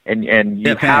 and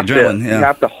you have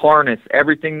to harness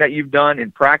everything that you've done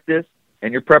in practice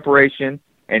and your preparation,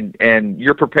 and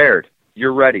you're prepared.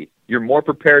 You're ready. You're more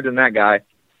prepared than that guy.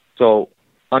 So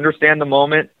understand the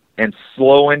moment and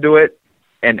slow into it,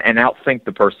 and outthink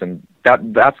the person.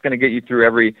 That's going to get you through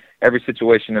every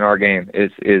situation in our game.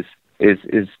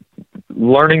 Is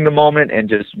learning the moment and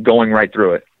just going right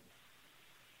through it.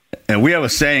 And we have a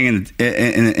saying in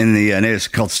the it's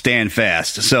called "stand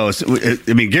fast." So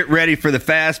get ready for the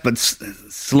fast, but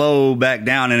slow back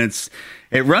down. And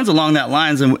it runs along that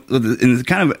lines, and it's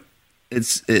kind of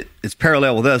it's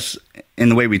parallel with us in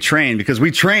the way we train, because we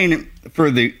train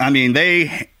for they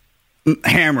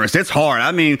hammer us. It's hard.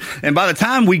 And by the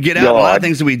time we get out, a lot of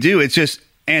things that we do, it's just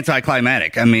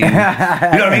anticlimactic. You know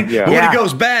what I mean? Yeah. But when it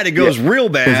goes bad, it goes real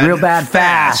bad. It's real bad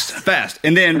fast.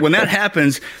 And then when that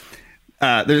happens,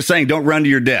 they're just saying, don't run to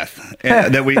your death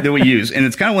that we use. And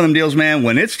it's kind of one of them deals, man.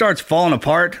 When it starts falling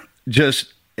apart,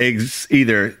 just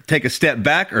either take a step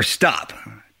back or stop.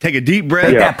 Take a deep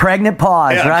breath. That pregnant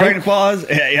pause, right? Pregnant pause.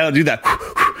 Yeah, do that.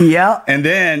 Yeah. And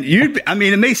then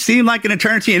it may seem like an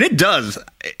eternity, and it does.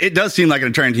 It does seem like an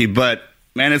eternity, but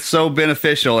man, it's so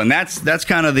beneficial. And that's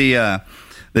kind of the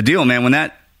deal, man. When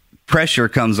that pressure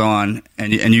comes on,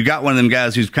 and you got one of them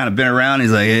guys who's kind of been around,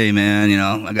 he's like, hey man,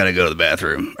 I got to go to the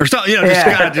bathroom or something. Just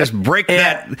gotta just break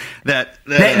that.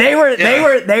 They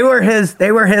were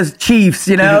his chiefs.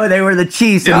 They were the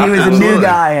chiefs, and he was a new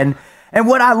guy. And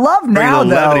what I love now, though,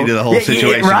 levity to the whole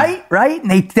situation. Right,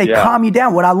 and they calm you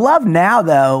down. What I love now,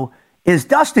 though, is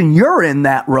Dustin, you're in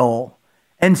that role,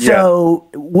 and so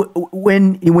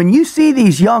when you see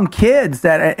these young kids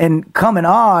and coming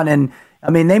on, and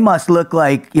they must look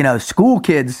like school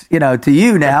kids, to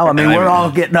you now. We're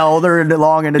all getting older and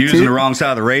along in the using the wrong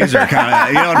side of the razor,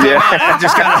 kind of.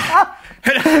 Just kind of.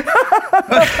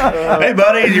 Hey,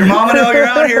 buddy, your mama know you're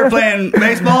out here playing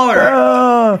baseball?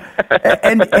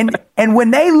 And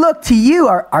when they look to you,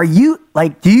 are you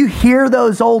like? Do you hear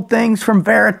those old things from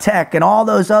Veritek and all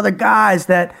those other guys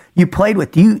that you played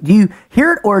with? Do you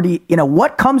hear it, or do you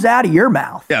what comes out of your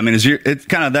mouth? Yeah, it's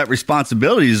kind of that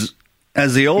responsibility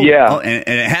as the old, and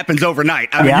it happens overnight.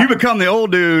 You become the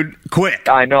old dude quick.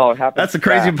 I know it happens. That's the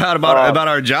crazy part about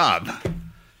our job.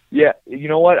 Yeah, you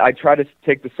know what? I try to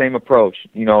take the same approach.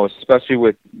 Especially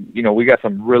with we got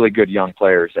some really good young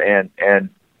players, and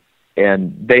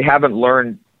they haven't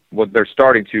learned what they're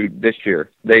starting to this year.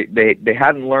 They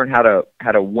hadn't learned how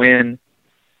to win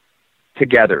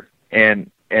together,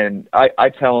 and I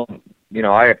tell them,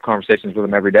 I have conversations with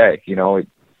them every day.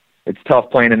 It's tough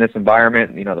playing in this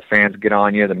environment. The fans get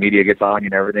on you, the media gets on you,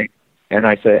 and everything. And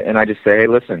I just say, hey,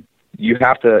 listen, you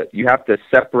have to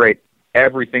separate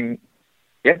everything.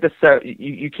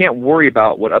 You can't worry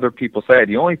about what other people say.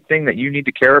 The only thing that you need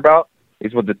to care about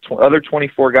is what the other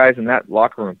 24 guys in that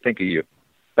locker room think of you.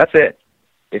 That's it.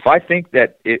 If I think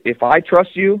that if I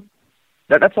trust you,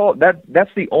 that's all.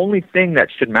 That's the only thing that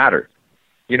should matter.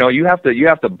 You have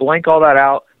to blank all that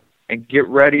out and get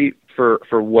ready for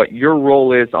what your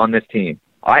role is on this team.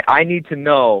 I need to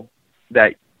know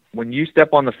that when you step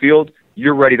on the field,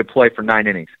 you're ready to play for 9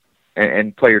 innings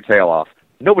and play your tail off.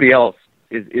 Nobody else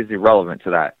is irrelevant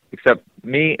to that except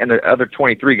me and the other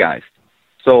 23 guys.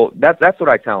 So that's what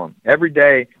I tell them. Every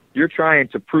day you're trying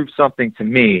to prove something to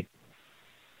me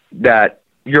that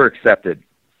you're accepted.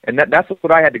 And that's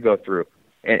what I had to go through.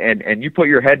 And you put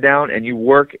your head down and you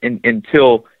work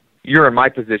until you're in my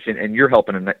position and you're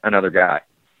helping another guy.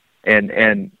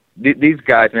 And these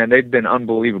guys, man, they've been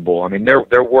unbelievable. I mean,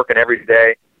 they're working every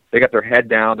day. They got their head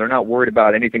down. They're not worried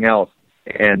about anything else.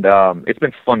 And it's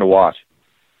been fun to watch.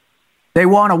 They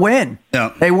want to win.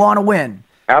 Yeah. They want to win.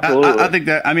 Absolutely. I think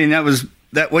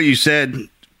that what you said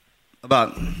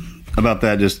about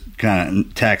that just kind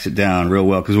of tacks it down real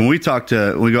well. Because when we go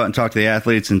out and talk to the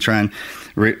athletes and try and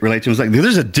relate to them, it's like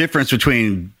there's a difference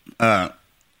between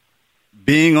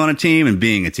being on a team and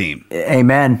being a team.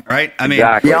 Amen. Right? I mean,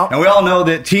 exactly. And we all know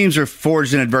that teams are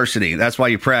forged in adversity. That's why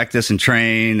you practice and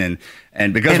train and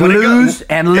because and when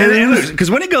lose. Because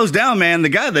when it goes down, man,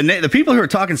 the people who are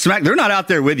talking smack, they're not out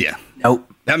there with you. Nope.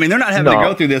 I mean, they're not having to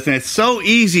go through this, and it's so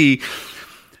easy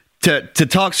to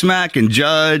talk smack and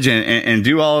judge and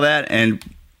do all that. And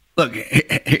look,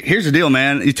 here's the deal,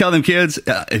 man. You tell them kids,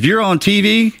 if you're on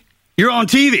TV, you're on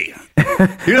TV.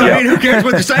 You know what I mean? Who cares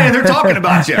what they're saying? They're talking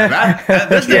about you. Right?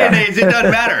 This day and age, it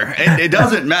doesn't matter. It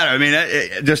doesn't matter. I mean,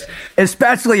 it just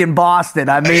especially in Boston.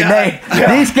 I mean,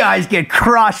 these guys get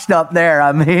crushed up there.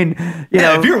 I mean,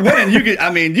 if you're winning, you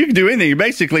can do anything. You're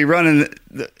basically running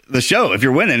the show. If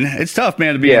you're winning, it's tough,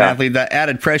 man, to be an athlete. That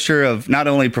added pressure of not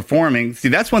only performing. See,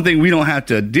 that's one thing we don't have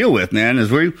to deal with, man.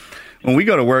 Is when we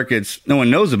go to work, it's no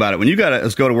one knows about it. When you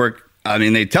let's go to work. I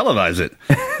mean, they televise it.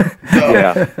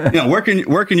 So,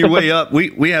 working your way up.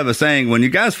 We have a saying: when you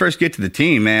guys first get to the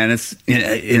team, man, it's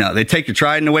they take your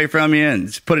trident away from you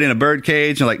and put it in a bird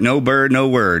cage. And like, no bird, no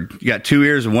word. You got 2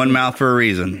 ears and 1 mouth for a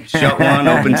reason. Shut one,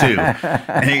 open 2.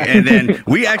 And then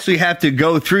we actually have to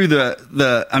go through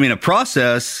a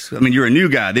process. I mean, you're a new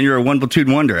guy, then you're a one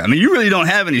platoon wonder. I mean, you really don't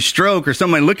have any stroke or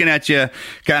someone looking at you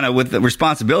kind of with the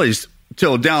responsibilities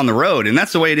till down the road. And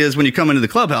that's the way it is when you come into the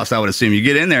clubhouse, I would assume. You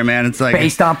get in there, man, it's like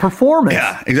based on performance.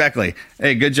 Yeah, exactly.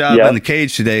 Hey, good job in the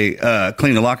cage today.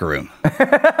 Clean the locker room.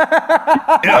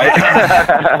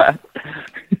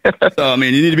 So, I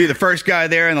mean, you need to be the first guy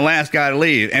there and the last guy to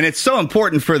leave. And it's so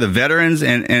important for the veterans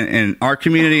and our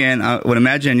community, and I would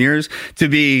imagine yours, to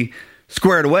be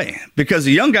squared away. Because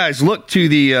the young guys look to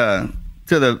the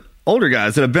older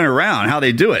guys that have been around, how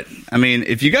they do it. I mean,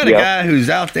 if you got a guy who's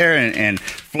out there and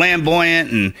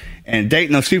flamboyant and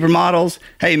dating those supermodels,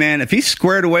 hey, man, if he's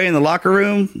squared away in the locker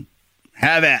room,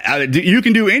 have at. You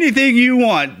can do anything you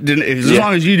want as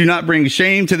long as you do not bring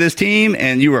shame to this team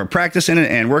and you are practicing it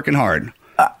and working hard.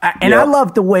 And I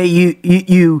love the way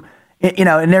you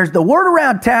and there's the word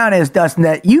around town is, Dustin,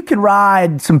 that you can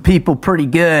ride some people pretty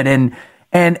good and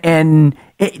explain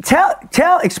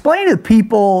to the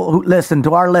people who listen,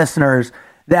 to our listeners,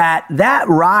 that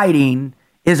riding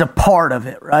is a part of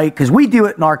it, right? Because we do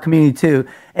it in our community too.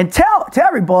 And tell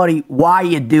everybody why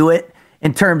you do it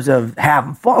in terms of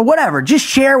having fun or whatever. Just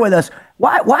share with us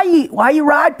why you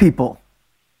ride people.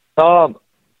 You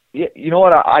know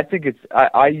what? I think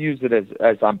I use it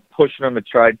as I'm pushing them to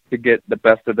try to get the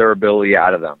best of their ability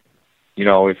out of them.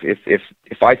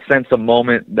 If I sense a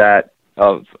moment that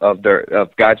of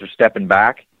guys are stepping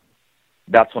back,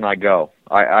 that's when I go.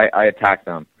 I attack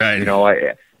them. Right.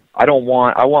 I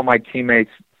want my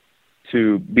teammates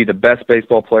to be the best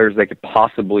baseball players they could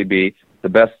possibly be, the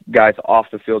best guys off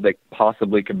the field they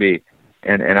possibly could be,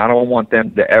 and I don't want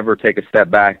them to ever take a step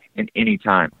back in any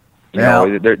time.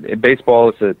 Baseball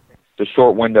is a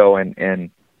short window,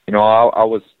 and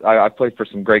I played for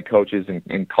some great coaches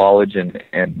in college,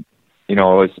 and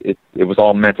it was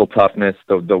all mental toughness,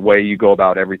 the way you go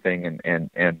about everything,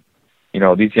 and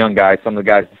these young guys, some of the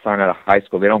guys that sign out of high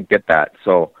school, they don't get that.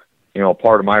 So,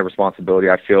 part of my responsibility,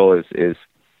 I feel, is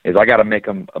I got to make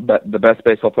them the best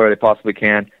baseball player they possibly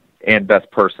can and best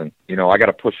person. I got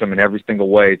to push them in every single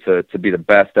way to be the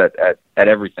best at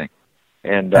everything.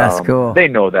 And that's cool. They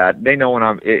know that. They know when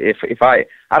I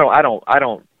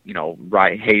don't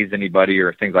right, haze anybody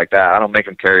or things like that. I don't make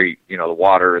them carry, the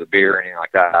water or the beer or anything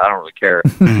like that. I don't really care.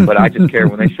 But I just care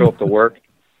when they show up to work.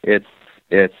 It's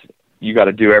you got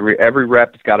to do every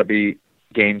rep. It's got to be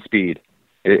game speed.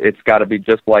 It's got to be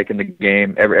just like in the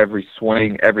game. Every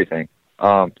swing, everything.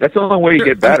 That's the only way you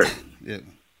get better. Yeah.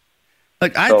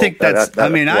 Like I think that's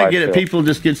I get it. People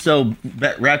just get so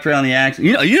wrapped around the action.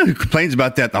 You know who complains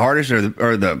about that the hardest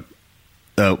or the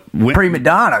prima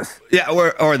donnas. Yeah,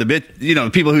 or the bit,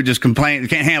 people who just complain,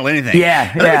 can't handle anything.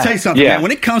 Yeah. Let me tell you something, man.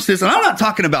 When it comes to this, and I'm not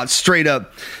talking about straight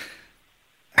up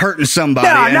hurting somebody.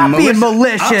 No, not being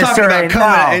malicious. I'm talking about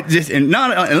coming and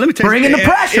let me tell you, bringing the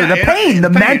pressure, the pain, the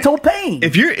mental pain.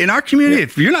 If you're in our community,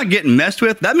 if you're not getting messed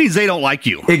with, that means they don't like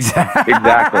you. Exactly. And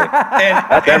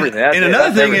that's everything. And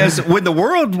another thing is, when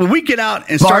we get out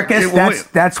and Marcus, start,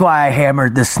 that's why I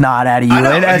hammered the snot out of you. I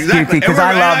know, exactly. Because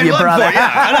I love you, brother.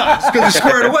 I know. It's because it's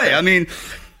squared away. I mean,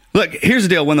 look, here's the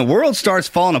deal. When the world starts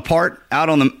falling apart out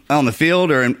on the field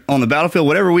or on the battlefield,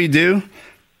 whatever we do,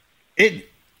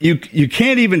 You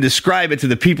can't even describe it to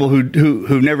the people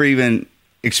who've never even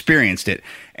experienced it.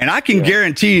 And I can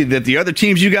guarantee you that the other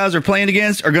teams you guys are playing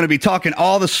against are going to be talking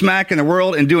all the smack in the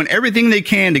world and doing everything they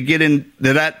can to get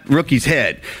into that rookie's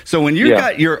head. So when you've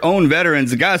got your own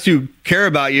veterans, the guys who care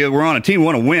about you, we're on a team,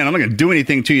 want to win. I'm not going to do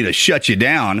anything to you to shut you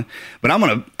down, but I'm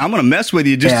going to mess with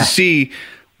you just to see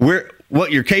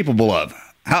what you're capable of.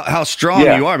 How strong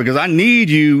you are, because I need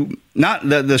you. Not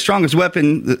the strongest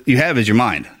weapon that you have is your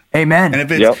mind. Amen. And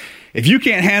if you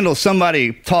can't handle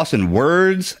somebody tossing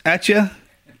words at you,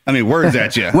 words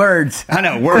at you. Words. I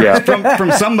know, words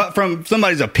from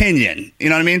somebody's opinion. You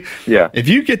know what I mean? Yeah. If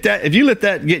you let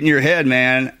that get in your head,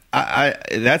 man,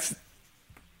 that's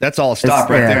all stop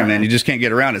there, man. You just can't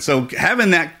get around it. So having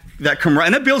that camaraderie,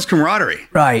 and that builds camaraderie.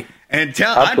 Right. And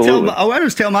I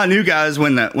always tell my new guys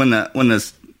when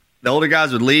the older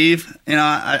guys would leave,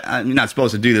 I'm not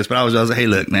supposed to do this, but I was like, hey,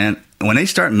 look, man, when they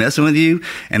start messing with you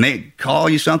and they call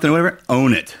you something or whatever,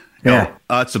 own it. Yeah. Go,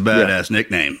 that's a badass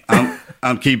nickname.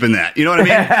 I'm keeping that. You know what I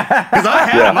mean? Because I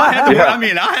had them.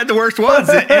 I had the worst ones.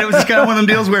 And it was just kind of one of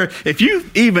them deals where if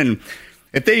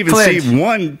they even see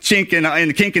one chink in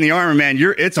the kink in the armor, man,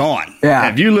 it's on.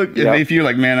 Yeah. If you're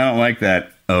like, man, I don't like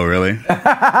that. Oh, really? It come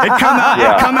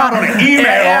out on an email.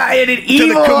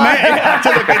 To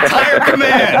the entire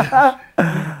command.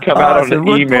 Come out on an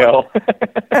email.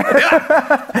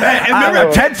 And remember,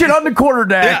 attention on the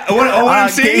quarterdeck.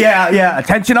 OMC?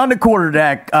 Attention on the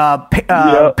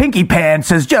quarterdeck. Pinky Pants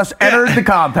has just entered the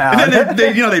compound. And then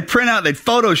they print out, they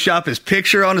Photoshop his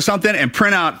picture onto something and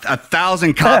print out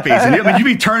 1,000 copies. And you'd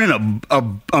be turning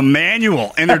a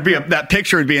manual, and there'd be that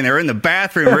picture would be in there in the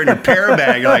bathroom or in your pair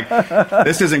bag. You're like,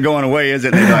 this isn't going away, is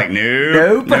it? And they're like,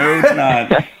 no, it's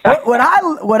not. What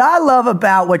I love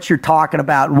about what you're talking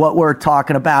about and what we're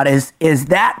talking about is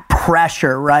that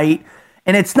pressure, right?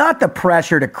 And it's not the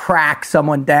pressure to crack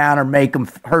someone down or make them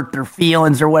hurt their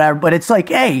feelings or whatever, but it's like,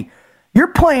 hey, you're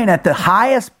playing at the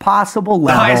highest possible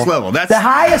level. The highest level. That's the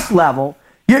highest level.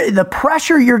 The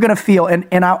pressure you're going to feel,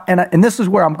 and this is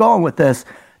where I'm going with this.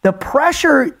 The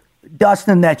pressure,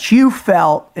 Dustin, that you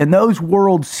felt in those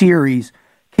World Series,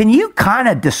 can you kind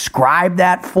of describe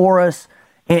that for us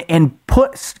and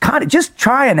just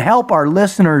try and help our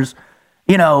listeners,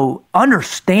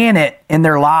 understand it in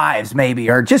their lives, maybe,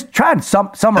 or just try and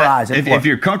summarize it. If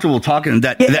you're comfortable talking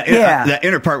that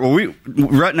inner part where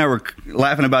Rut and I were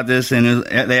laughing about this, and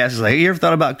they asked us, like, hey,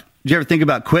 did you ever think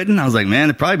about quitting? I was like, man,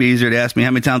 it'd probably be easier to ask me how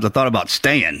many times I thought about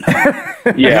staying.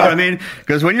 You know what I mean?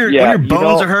 Because when your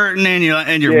bones are hurting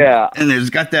and there's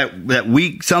got that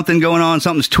weak something going on,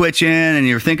 something's twitching, and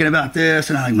you're thinking about this,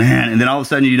 and I'm like, man, and then all of a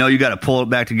sudden you got to pull it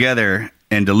back together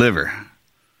and deliver.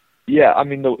 Yeah, I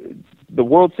mean the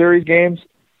World Series games,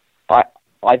 I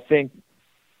think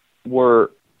my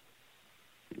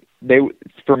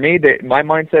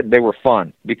mindset, they were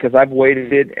fun because I've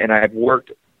waited and I've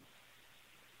worked.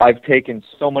 I've taken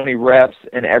so many reps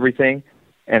and everything,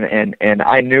 and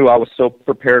I knew I was so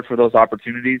prepared for those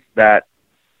opportunities that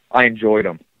I enjoyed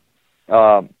them.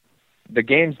 The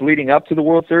games leading up to the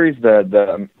World Series,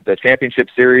 the championship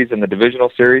series and the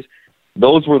divisional series,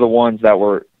 those were the ones that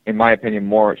were, in my opinion,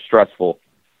 more stressful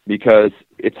because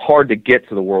it's hard to get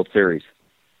to the World Series.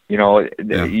 You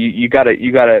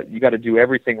gotta do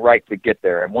everything right to get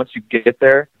there, and once you get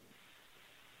there,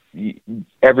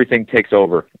 everything takes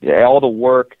over. All the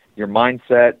work, your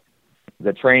mindset,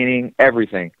 the training,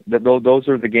 everything. Those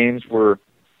are the games where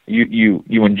you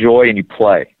enjoy and you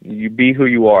play. You be who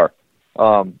you are.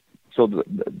 So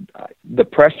the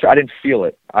pressure, I didn't feel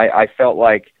it. I felt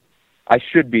like I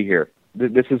should be here.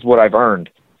 This is what I've earned,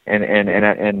 and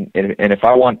if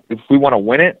we want to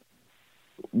win it,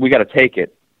 we got to take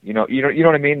it. You know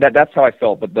what I mean? That's how I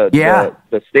felt. But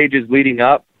the stages leading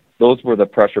up, those were the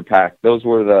pressure packed. Those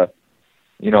were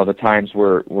the times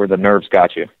where the nerves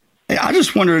got you. Hey, I'm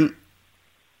just wondering.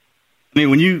 I mean,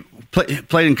 when you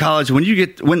played in college, when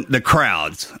the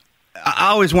crowds, I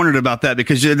always wondered about that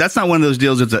because that's not one of those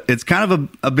deals. It's kind of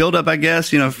a build up, I guess.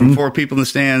 From 4 people in the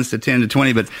stands to 10 to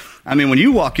 20. But I mean, when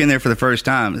you walk in there for the first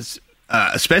time,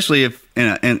 especially if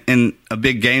in a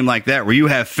big game like that where you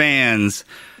have fans.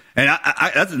 And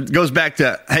that goes back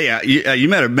to, hey, you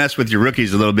better mess with your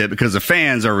rookies a little bit because the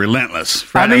fans are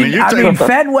relentless. Right? I mean,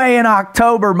 Fenway in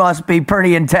October must be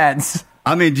pretty intense.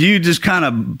 I mean, do you just kind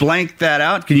of blank that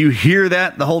out? Can you hear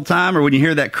that the whole time, or when you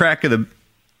hear that crack of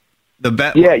the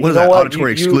bat? Yeah, what is that?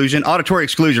 Auditory exclusion. Auditory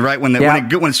exclusion, right? When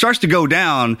it starts to go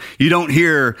down, you don't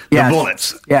hear the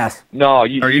bullets. Yes. No,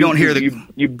 you don't hear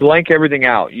you blank everything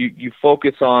out. You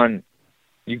focus on,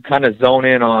 you kind of zone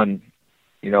in on,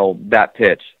 that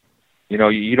pitch. You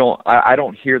don't. I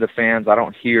don't hear the fans. I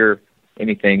don't hear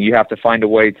anything. You have to find a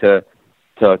way to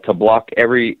block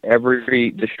every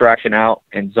distraction out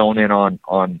and zone in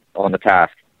on the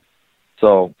task.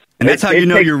 So, and that's how you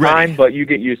know you're ready. Time, but you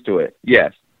get used to it.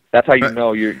 Yes, that's how you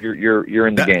know you're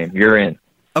in the game. You're in.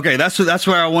 Okay, that's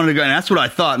where I wanted to go, and that's what I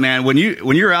thought, man. When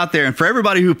you're out there, and for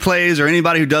everybody who plays or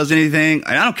anybody who does anything,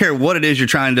 and I don't care what it is you're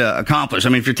trying to accomplish. I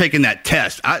mean, if you're taking that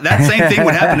test, that same thing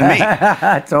would happen to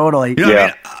me. Totally. What I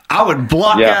mean? I would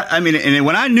block out. I mean, and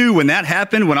when I knew when that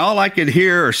happened, when all I could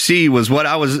hear or see was what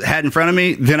had in front of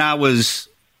me, then I was.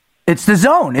 It's the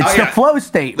zone. It's the flow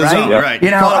state, right? Zone, right. You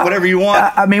call it whatever you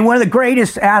want. I mean, one of the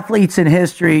greatest athletes in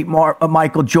history,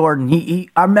 Michael Jordan.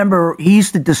 I remember he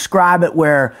used to describe it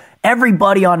where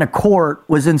everybody on the court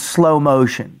was in slow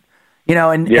motion.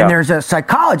 And there's a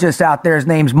psychologist out there. His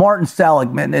name's Martin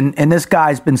Seligman, and this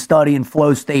guy's been studying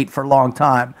flow state for a long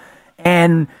time.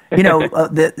 And,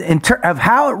 of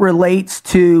how it relates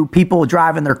to people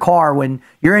driving their car when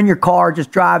you're in your car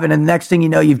just driving and the next thing you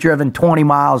know, you've driven 20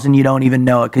 miles and you don't even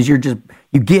know it because you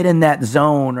get in that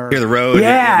zone. Or hear the road.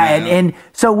 Yeah, and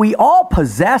so we all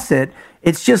possess it.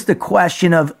 It's just a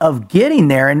question of getting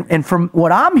there. And from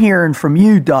what I'm hearing from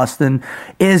you, Dustin,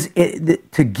 is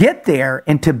to get there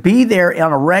and to be there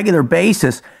on a regular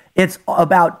basis, it's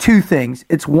about 2 things.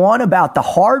 It's one, about the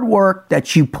hard work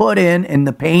that you put in and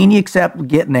the pain you accept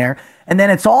getting there. And then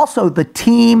it's also the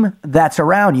team that's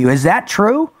around you. Is that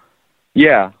true?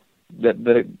 Yeah.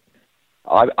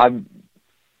 I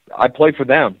play for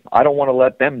them. I don't want to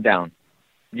let them down.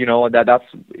 That's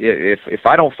if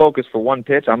I don't focus for one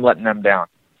pitch, I'm letting them down,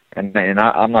 and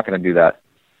I'm not going to do that.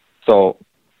 So,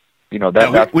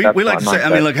 that's we like to say. I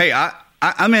mean, look, hey,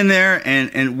 I'm in there,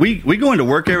 and we go into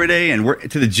work every day and work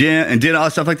to the gym and did all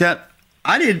that stuff like that.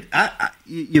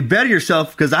 You better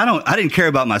yourself because I didn't care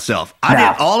about myself. I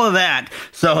did all of that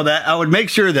so that I would make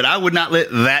sure that I would not let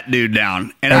that dude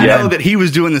down, and I know that he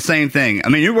was doing the same thing. I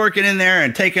mean, you're working in there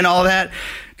and taking all that.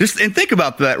 And think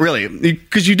about that, really,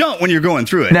 because you don't when you're going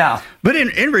through it. No. But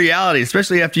in reality,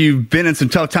 especially after you've been in some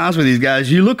tough times with these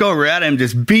guys, you look over at him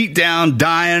just beat down,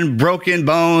 dying, broken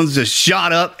bones, just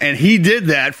shot up, and he did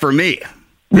that for me.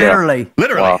 Literally.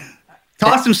 Wow.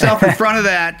 Tossed himself in front of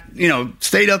that,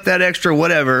 stayed up that extra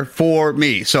whatever for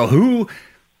me. So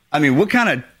what kind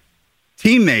of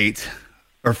teammate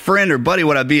or friend or buddy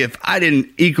would I be if I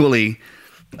didn't equally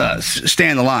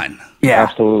stand the line? Yeah,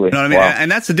 absolutely. You know what I mean? Wow.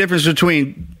 And that's the difference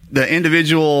between the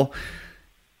individual.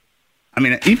 I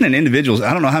mean, even in individuals,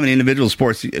 I don't know how many individual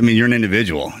sports. I mean, you're an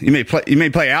individual. You may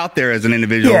play out there as an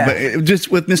individual, but just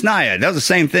with Miss Naya, that was the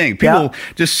same thing. People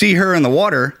just see her in the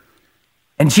water.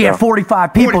 And she had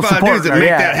 45 people supporting her. Make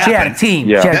that happen. She had a team.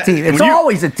 Yeah. She had a team. It's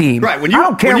always a team. Right. I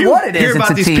don't care what it is. Hear about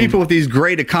it's a these team. people with these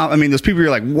great those people you're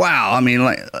like, wow. I mean,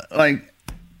 like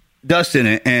Dustin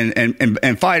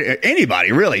and fight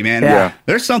anybody really, man. Yeah.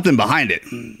 There's something behind it.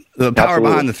 The power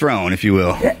behind the throne, if you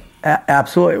will. Yeah,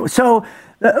 absolutely. So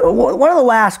one of the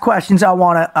last questions I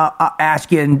want to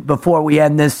ask you before we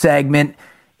end this segment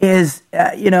is,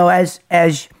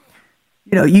 as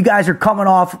you guys are coming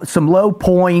off some low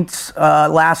points.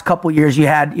 Last couple of years, you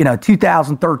had,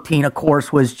 2013, of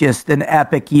course, was just an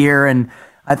epic year. And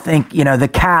I think, the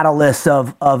catalyst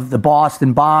of the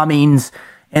Boston bombings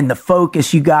and the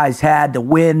focus you guys had to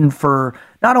win for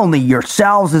not only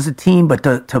yourselves as a team, but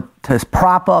to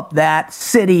prop up that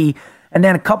city. And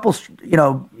then a couple,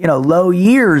 low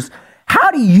years.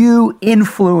 How do you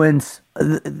influence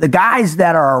the guys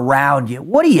that are around you?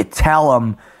 What do you tell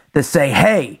them to say,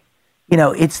 hey,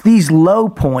 it's these low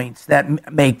points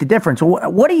that make the difference?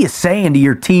 What are you saying to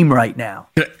your team right now?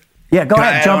 Yeah, go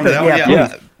ahead, jump in.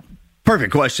 Yeah.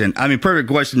 Perfect question. I mean, perfect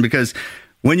question, because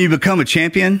when you become a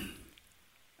champion,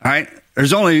 all right,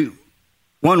 there's only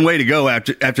one way to go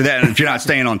after that, if you're not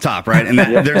staying on top, right? And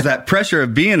there's that pressure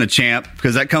of being a champ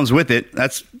because that comes with it.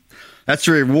 That's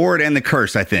the reward and the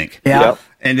curse, I think. Yeah. Yep.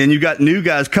 And then you got new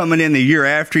guys coming in the year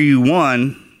after you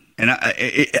won, and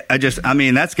I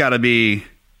mean, that's got to be.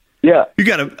 Yeah. You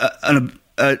got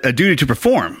a duty to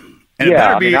perform, and it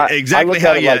better be exactly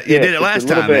how you did it last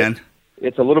time, man.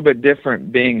 It's a little bit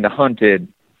different being the hunted,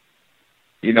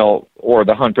 or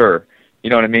the hunter. You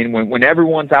know what I mean? When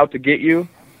everyone's out to get you,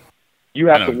 you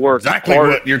have to work exactly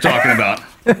harder. What you're talking about.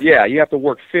 Yeah, you have to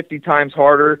work 50 times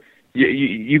harder.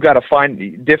 You got to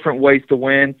find different ways to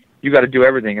win. You got to do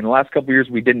everything. In the last couple of years,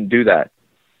 we didn't do that,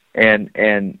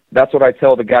 and that's what I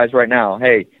tell the guys right now.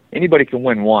 Hey, anybody can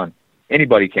win one.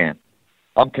 Anybody can.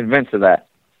 I'm convinced of that.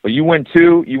 But you win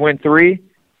 2, you win 3,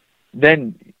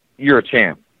 then you're a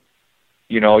champ.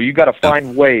 You got to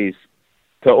find ways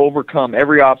to overcome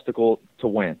every obstacle to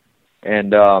win.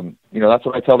 And, that's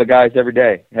what I tell the guys every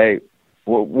day. Hey,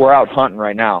 we're out hunting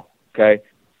right now, okay?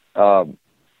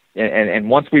 And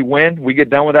once we win, we get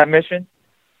done with that mission,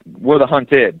 we're the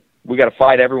hunted. We got to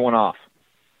fight everyone off.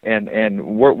 And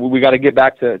we got to get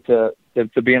back to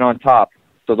being on top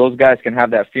so those guys can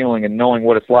have that feeling and knowing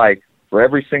what it's like. For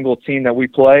every single team that we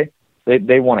play,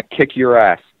 they want to kick your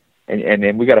ass.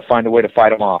 And we got to find a way to fight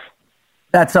them off.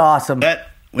 That's awesome.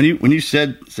 When you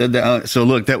said that, so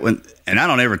look, that one, and I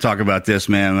don't ever talk about this,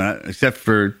 man, except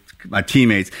for my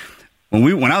teammates.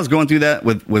 When I was going through that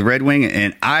with Red Wing,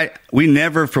 and we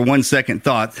never for 1 second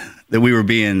thought that we were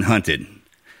being hunted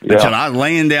until I was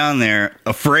laying down there,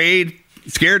 afraid,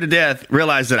 scared to death.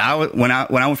 Realized that when I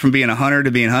went from being a hunter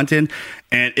to being hunted,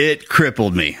 and it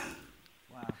crippled me.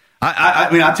 Wow.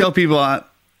 I tell people.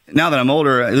 Now that I'm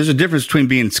older, there's a difference between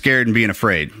being scared and being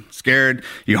afraid. Scared,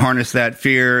 you harness that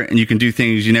fear, and you can do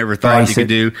things you never thought you could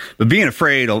do. But being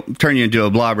afraid will turn you into a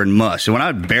blobbering mush. So when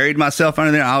I buried myself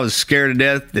under there, I was scared to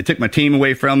death. They took my team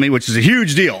away from me, which is a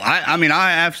huge deal. I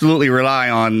absolutely rely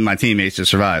on my teammates to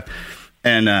survive.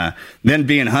 And then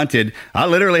being hunted, I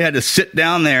literally had to sit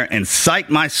down there and psych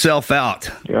myself out.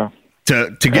 Yeah.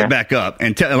 To get back up.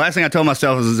 And the last thing I told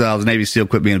myself was I was a Navy SEAL,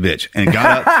 quit being a bitch. And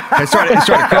got up and started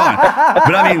crawling.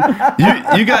 But I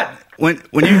mean, you got, when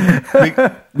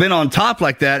you've been on top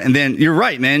like that, and then you're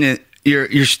right, man,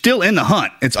 you're still in the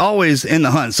hunt. It's always in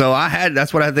the hunt. So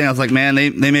that's what I think. I was like, man,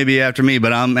 they may be after me,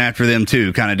 but I'm after them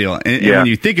too, kind of deal. And when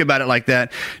you think about it like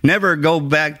that, never go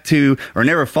back to, or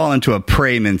never fall into a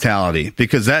prey mentality,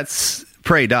 because that's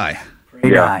prey die.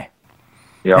 Prey die.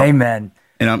 Yeah. Amen.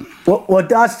 Well,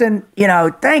 Dustin,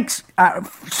 thanks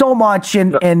so much,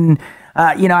 and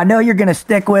I know you're going to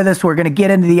stick with us. We're going to get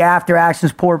into the after action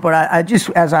support, but I just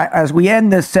as we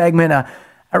end this segment,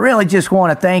 I really just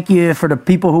want to thank you for the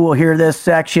people who will hear this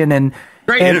section. And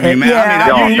great interview, man.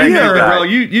 Yeah, bro,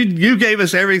 you gave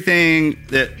us everything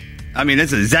that. I mean,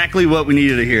 that's exactly what we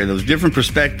needed to hear. Those different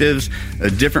perspectives,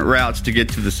 different routes to get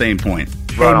to the same point.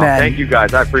 Right. Amen. Thank you,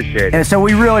 guys. I appreciate it. And so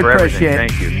we really appreciate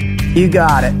it. Thank you. You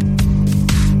got it.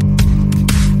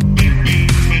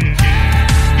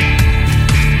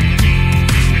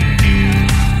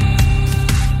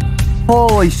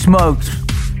 Holy smokes.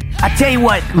 I tell you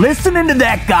what, listening to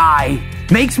that guy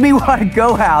makes me want to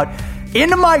go out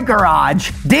into my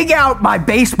garage, dig out my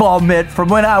baseball mitt from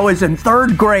when I was in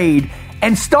 3rd grade,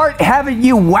 and start having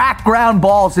you whack ground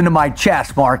balls into my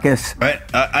chest, Marcus. Right.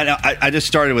 I just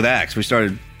started with axe. We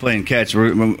started playing catch,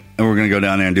 and we're going to go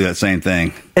down there and do that same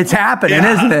thing. It's happening,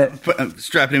 isn't it?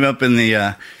 Strapping him up in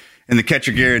the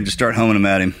catcher gear and just start homing him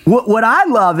at him. What I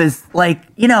love is,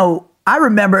 I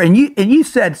remember, and you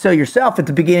said so yourself at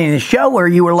the beginning of the show, where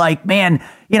you were like, man,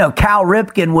 Cal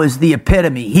Ripken was the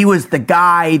epitome. He was the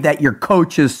guy that your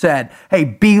coaches said, hey,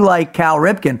 be like Cal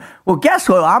Ripken. Well, guess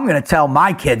what I'm going to tell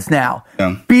my kids now?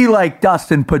 Yeah. Be like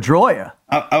Dustin Pedrioa.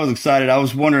 I was excited. I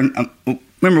was wondering,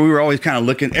 remember we were always kind of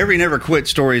looking, every never quit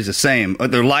story is the same.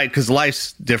 They're because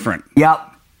life's different. Yep.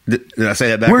 Did I say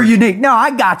that backwards? We're unique. No,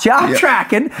 I got you. I'm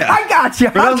tracking. Yeah. I got you.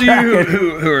 For those of you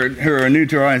who are new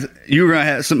to our audience, you're going to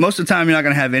have most of the time you're not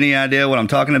going to have any idea what I'm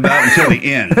talking about until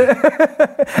the end.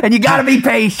 And you got to be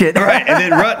patient, right? And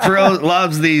then Rutherford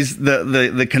loves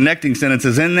the connecting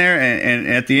sentences in there, and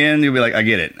at the end you'll be like, I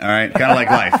get it. All right, kind of like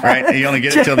life, right? You only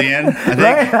get it till the end.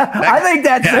 I think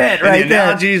that's it, right? And the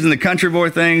analogies and the country boy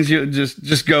things, you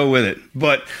just go with it.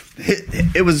 But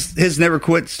it was his never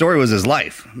quit story was his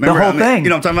life. Remember, the whole thing. You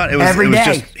know what I'm talking about? It was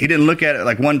just, he didn't look at it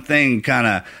like one thing kind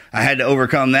of, I had to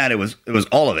overcome that. It was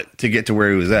all of it to get to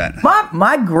where he was at.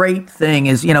 My great thing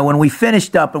is, when we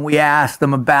finished up and we asked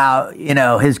him about,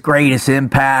 his greatest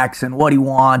impacts and what he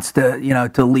wants to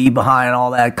leave behind and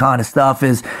all that kind of stuff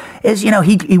is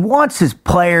he wants his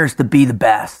players to be the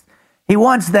best. He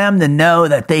wants them to know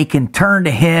that they can turn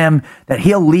to him, that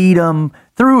he'll lead them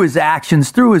through his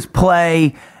actions, through his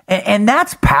play. And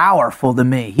that's powerful to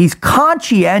me. He's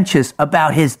conscientious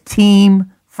about his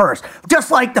team first. Just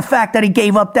like the fact that he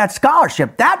gave up that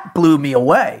scholarship. That blew me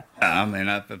away. I mean,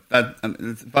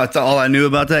 if that's all I knew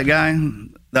about that guy,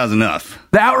 that was enough.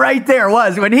 That right there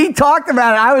was. When he talked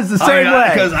about it, I was the same way.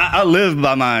 Because I live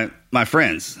by my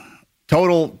friends.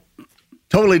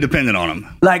 Totally dependent on him.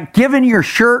 Like giving your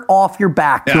shirt off your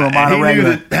back to him on a regular.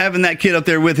 He knew that having that kid up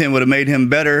there with him would have made him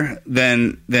better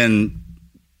than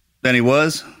he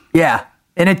was. Yeah.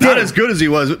 And it did. Not as good as he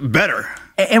was, better.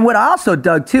 And what I also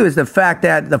dug, too, is the fact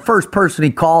that the first person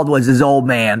he called was his old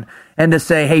man. And to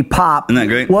say, hey, Pop, isn't that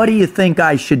great? What do you think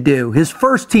I should do? His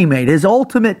first teammate, his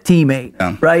ultimate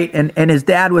teammate, right? And his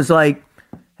dad was like,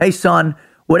 hey, son,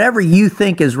 whatever you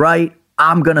think is right,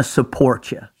 I'm going to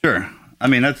support you. Sure. I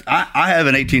mean, I have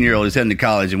an 18-year-old who's heading to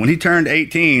college. And when he turned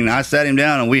 18, I sat him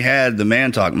down and we had the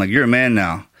man talk. I'm like, you're a man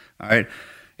now. All right.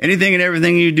 Anything and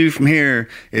everything you do from here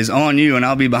is on you, and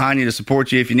I'll be behind you to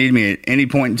support you if you need me at any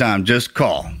point in time. Just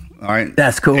call. All right.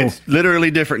 That's cool. It's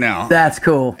literally different now. That's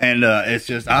cool. And it's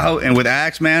just, I hope, and with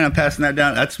Axe, man, I'm passing that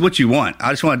down. That's what you want.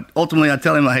 I just want, ultimately, I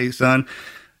tell him, like, hey, son,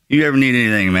 you ever need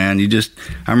anything, man,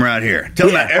 I'm right here. Tell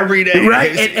him that every day.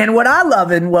 Right. And what I love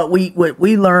and what we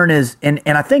learn is, and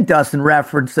I think Dustin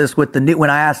referenced this with when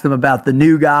I asked him about the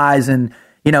new guys and,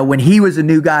 when he was a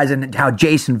new guy and how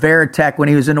Jason Varitek, when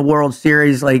he was in the World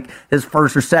Series, like his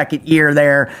first or second year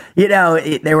there,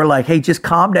 they were like, hey, just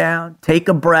calm down, take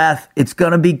a breath. It's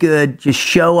going to be good. Just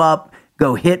show up,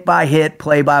 go hit by hit,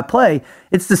 play by play.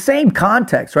 It's the same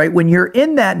context, right? When you're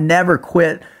in that never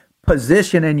quit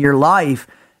position in your life,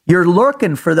 you're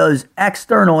looking for those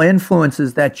external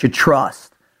influences that you trust.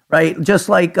 Right, just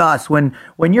like us, when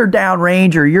you're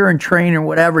downrange or you're in training or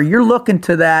whatever, you're looking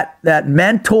to that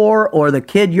mentor or the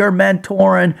kid you're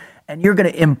mentoring, and you're going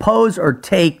to impose or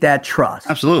take that trust.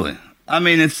 Absolutely. I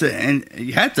mean, and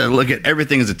you have to look at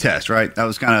everything as a test, right? That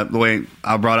was kind of the way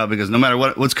I brought up, because no matter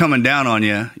what's coming down on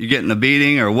you, you're getting a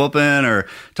beating or whooping or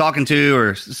talking to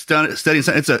or studying.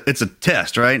 It's a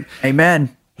test, right?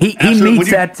 Amen. He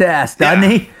meets that test,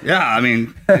 doesn't he? Yeah, I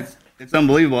mean. It's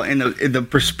unbelievable. And the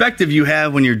perspective you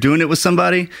have when you're doing it with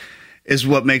somebody is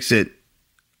what makes it,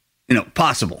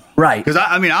 possible. Right. Because,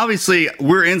 I mean, obviously,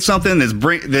 we're in something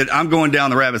that I'm going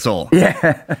down the rabbit's hole.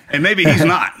 Yeah. And maybe he's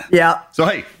not. Yeah. So,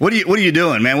 hey, what are you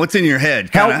doing, man? What's in your head?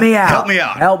 Help me out.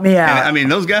 And, I mean,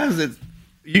 those guys,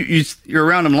 you're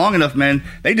around them long enough, man,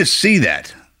 they just see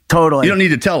that. Totally. You don't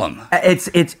need to tell them.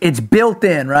 It's built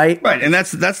in, right? Right, and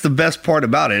that's the best part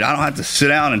about it. I don't have to sit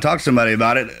down and talk to somebody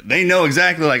about it. They know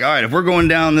exactly, like, all right, if we're going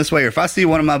down this way, or if I see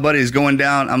one of my buddies going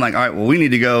down, I'm like, all right, well, we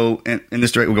need to go in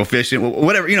this direction. We'll go fishing,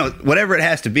 whatever it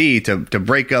has to be to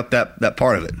break up that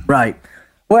part of it. Right.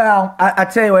 Well, I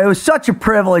tell you what, it was such a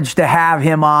privilege to have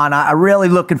him on. I'm really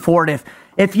looking forward.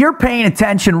 If you're paying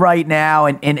attention right now,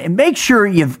 and make sure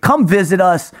you've come visit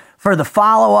us for the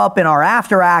follow-up in our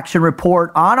after-action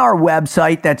report on our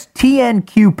website. That's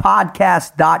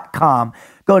tnqpodcast.com.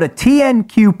 Go to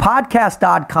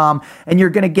tnqpodcast.com, and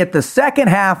you're going to get the second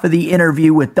half of the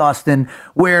interview with Dustin,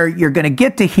 where you're going to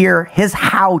get to hear his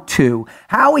how-to,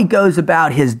 how he goes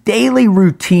about his daily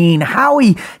routine, how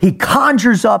he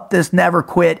conjures up this never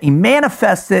quit. He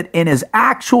manifests it in his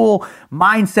actual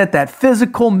mindset, that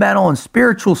physical, mental, and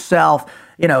spiritual self,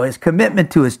 his commitment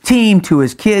to his team, to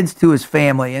his kids, to his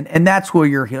family. And that's where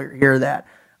you'll hear that.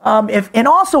 And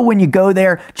also when you go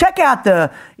there, check out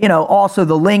also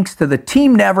the links to the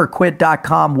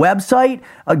teamneverquit.com website.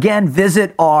 Again,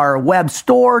 visit our web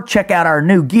store, check out our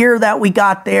new gear that we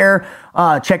got there.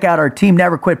 Check out our Team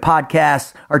Never Quit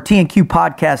podcast, our TNQ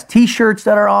podcast t-shirts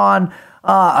that are on,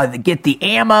 get the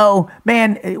ammo.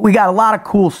 Man, we got a lot of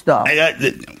cool stuff. I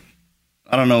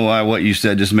don't know why what you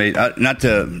said just made, not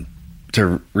to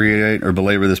reiterate or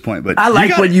belabor this point, but I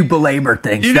like when you belabor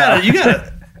things. You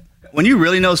gotta when you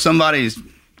really know somebody's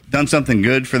done something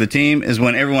good for the team is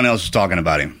when everyone else is talking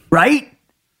about him. Right?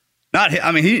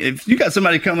 If you got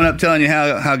somebody coming up telling you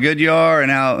how good you are and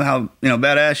how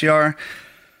badass you are,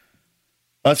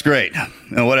 that's great.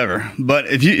 Whatever. But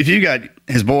if you got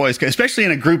his boys, especially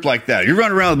in a group like that, you're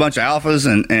running around with a bunch of alphas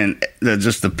and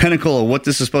just the pinnacle of what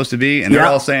this is supposed to be, and they're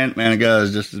all saying, man, a guy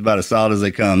is just about as solid as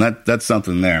they come. That's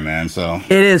something there, man. So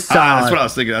it is solid. That's what I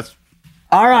was thinking.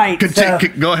 All right.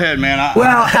 Go ahead, man.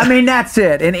 That's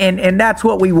it. And that's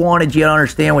what we wanted you to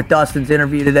understand with Dustin's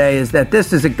interview today, is that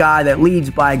this is a guy that leads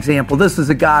by example. This is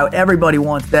a guy everybody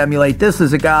wants to emulate. This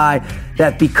is a guy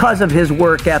that, because of his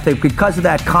work ethic, because of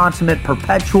that consummate,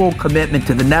 perpetual commitment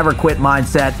to the never quit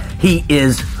mindset, he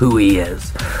is who he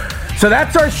is. So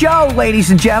that's our show, ladies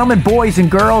and gentlemen, boys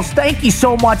and girls. Thank you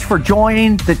so much for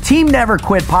joining the Team Never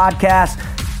Quit podcast.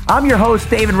 I'm your host,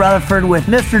 David Rutherford, with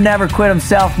Mr. Never Quit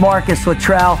himself, Marcus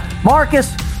Luttrell.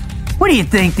 Marcus, what do you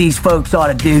think these folks ought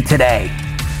to do today?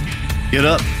 Get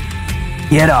up.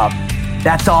 Get up.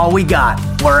 That's all we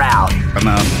got. We're out. I'm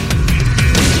out.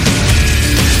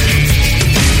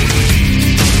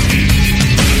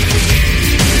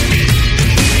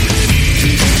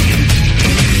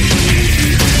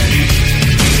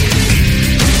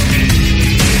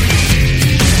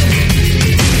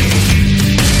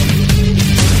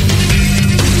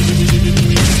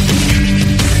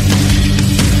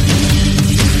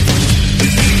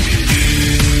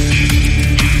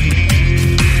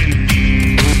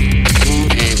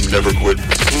 Never quit.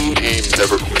 Team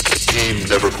Never Quit. Team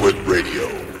Never Quit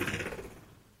Radio.